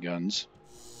lightning guns.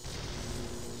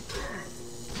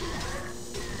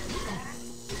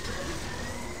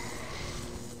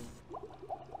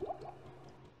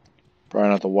 Probably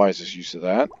not the wisest use of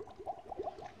that.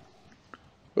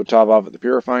 Go top off at the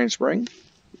Purifying Spring.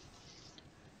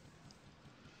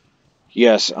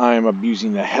 Yes, I am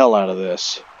abusing the hell out of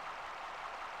this.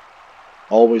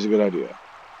 Always a good idea.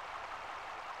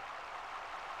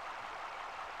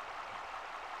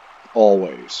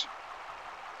 Always.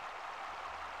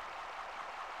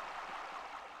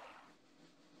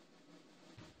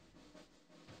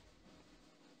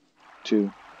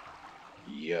 Two.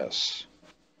 Yes.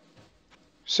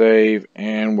 Save,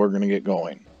 and we're going to get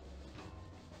going.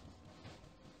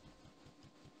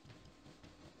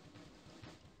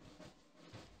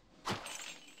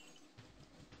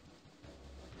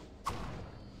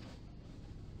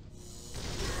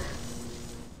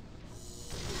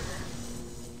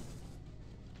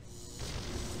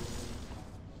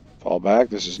 Fall back.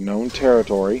 This is known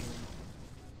territory.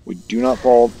 We do not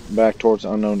fall back towards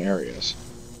unknown areas.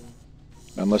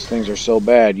 Unless things are so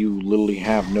bad, you literally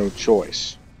have no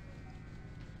choice.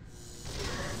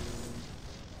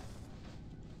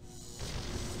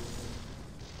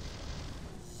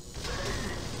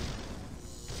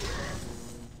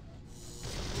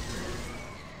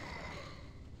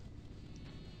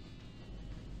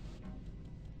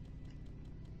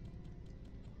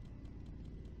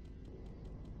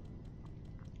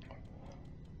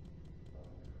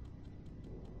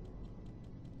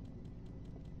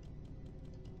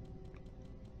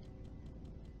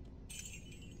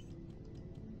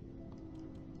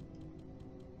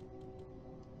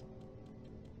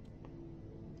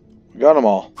 We got them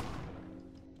all.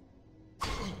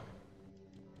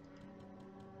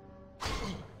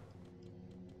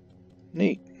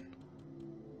 Neat.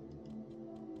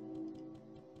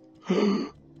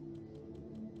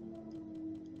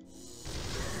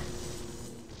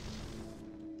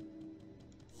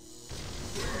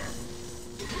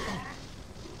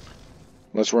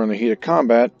 Unless we're in the heat of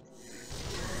combat.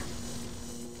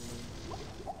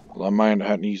 Well, I mind I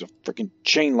had to use a freaking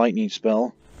chain lightning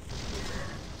spell.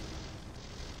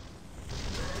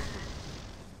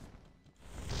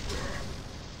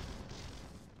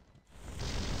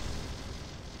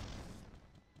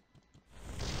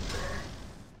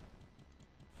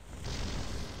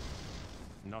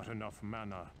 Not enough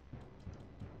mana.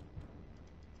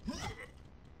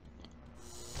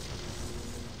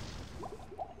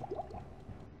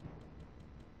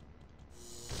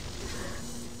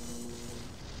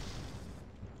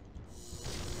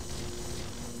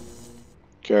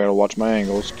 Okay, I gotta watch my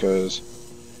angles because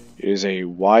it is a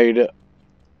wide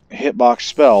hitbox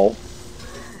spell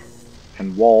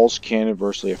and walls can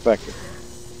adversely affect it.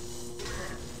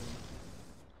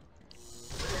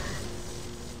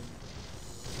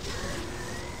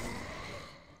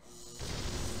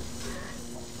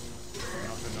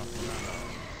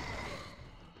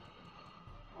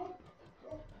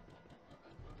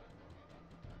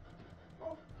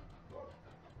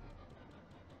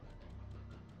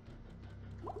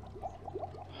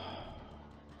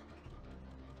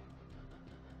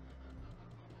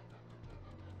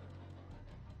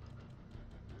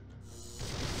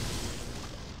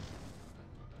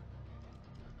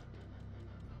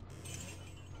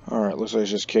 Alright, looks like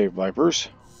it's just cave vipers.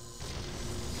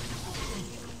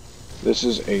 This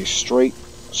is a straight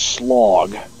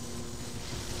slog.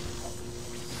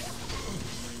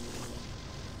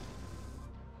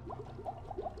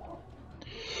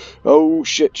 Oh,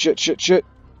 shit, shit, shit, shit.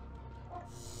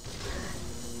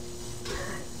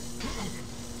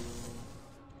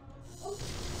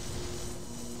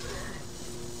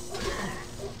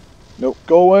 Nope,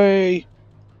 go away.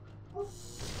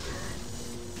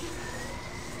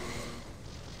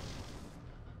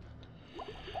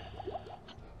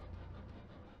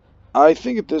 I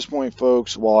think at this point,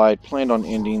 folks, while I planned on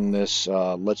ending this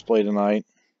Let's Play tonight,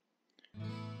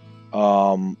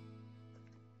 I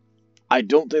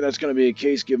don't think that's going to be the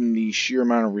case given the sheer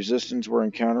amount of resistance we're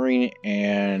encountering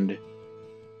and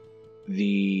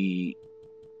the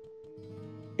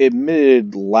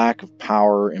admitted lack of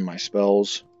power in my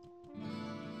spells,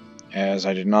 as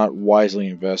I did not wisely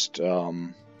invest,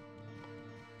 or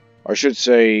I should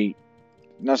say,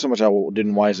 not so much I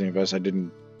didn't wisely invest, I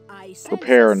didn't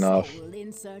prepare enough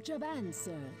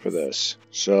for this.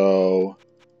 So,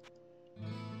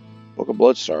 Book of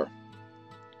Bloodstar.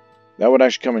 That would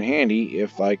actually come in handy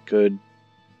if I could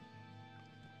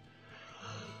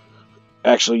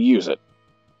actually use it.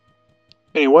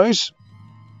 Anyways,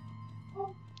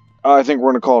 I think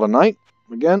we're going to call it a night.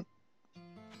 Again,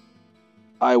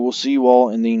 I will see you all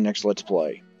in the next Let's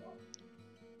Play.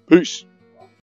 Peace.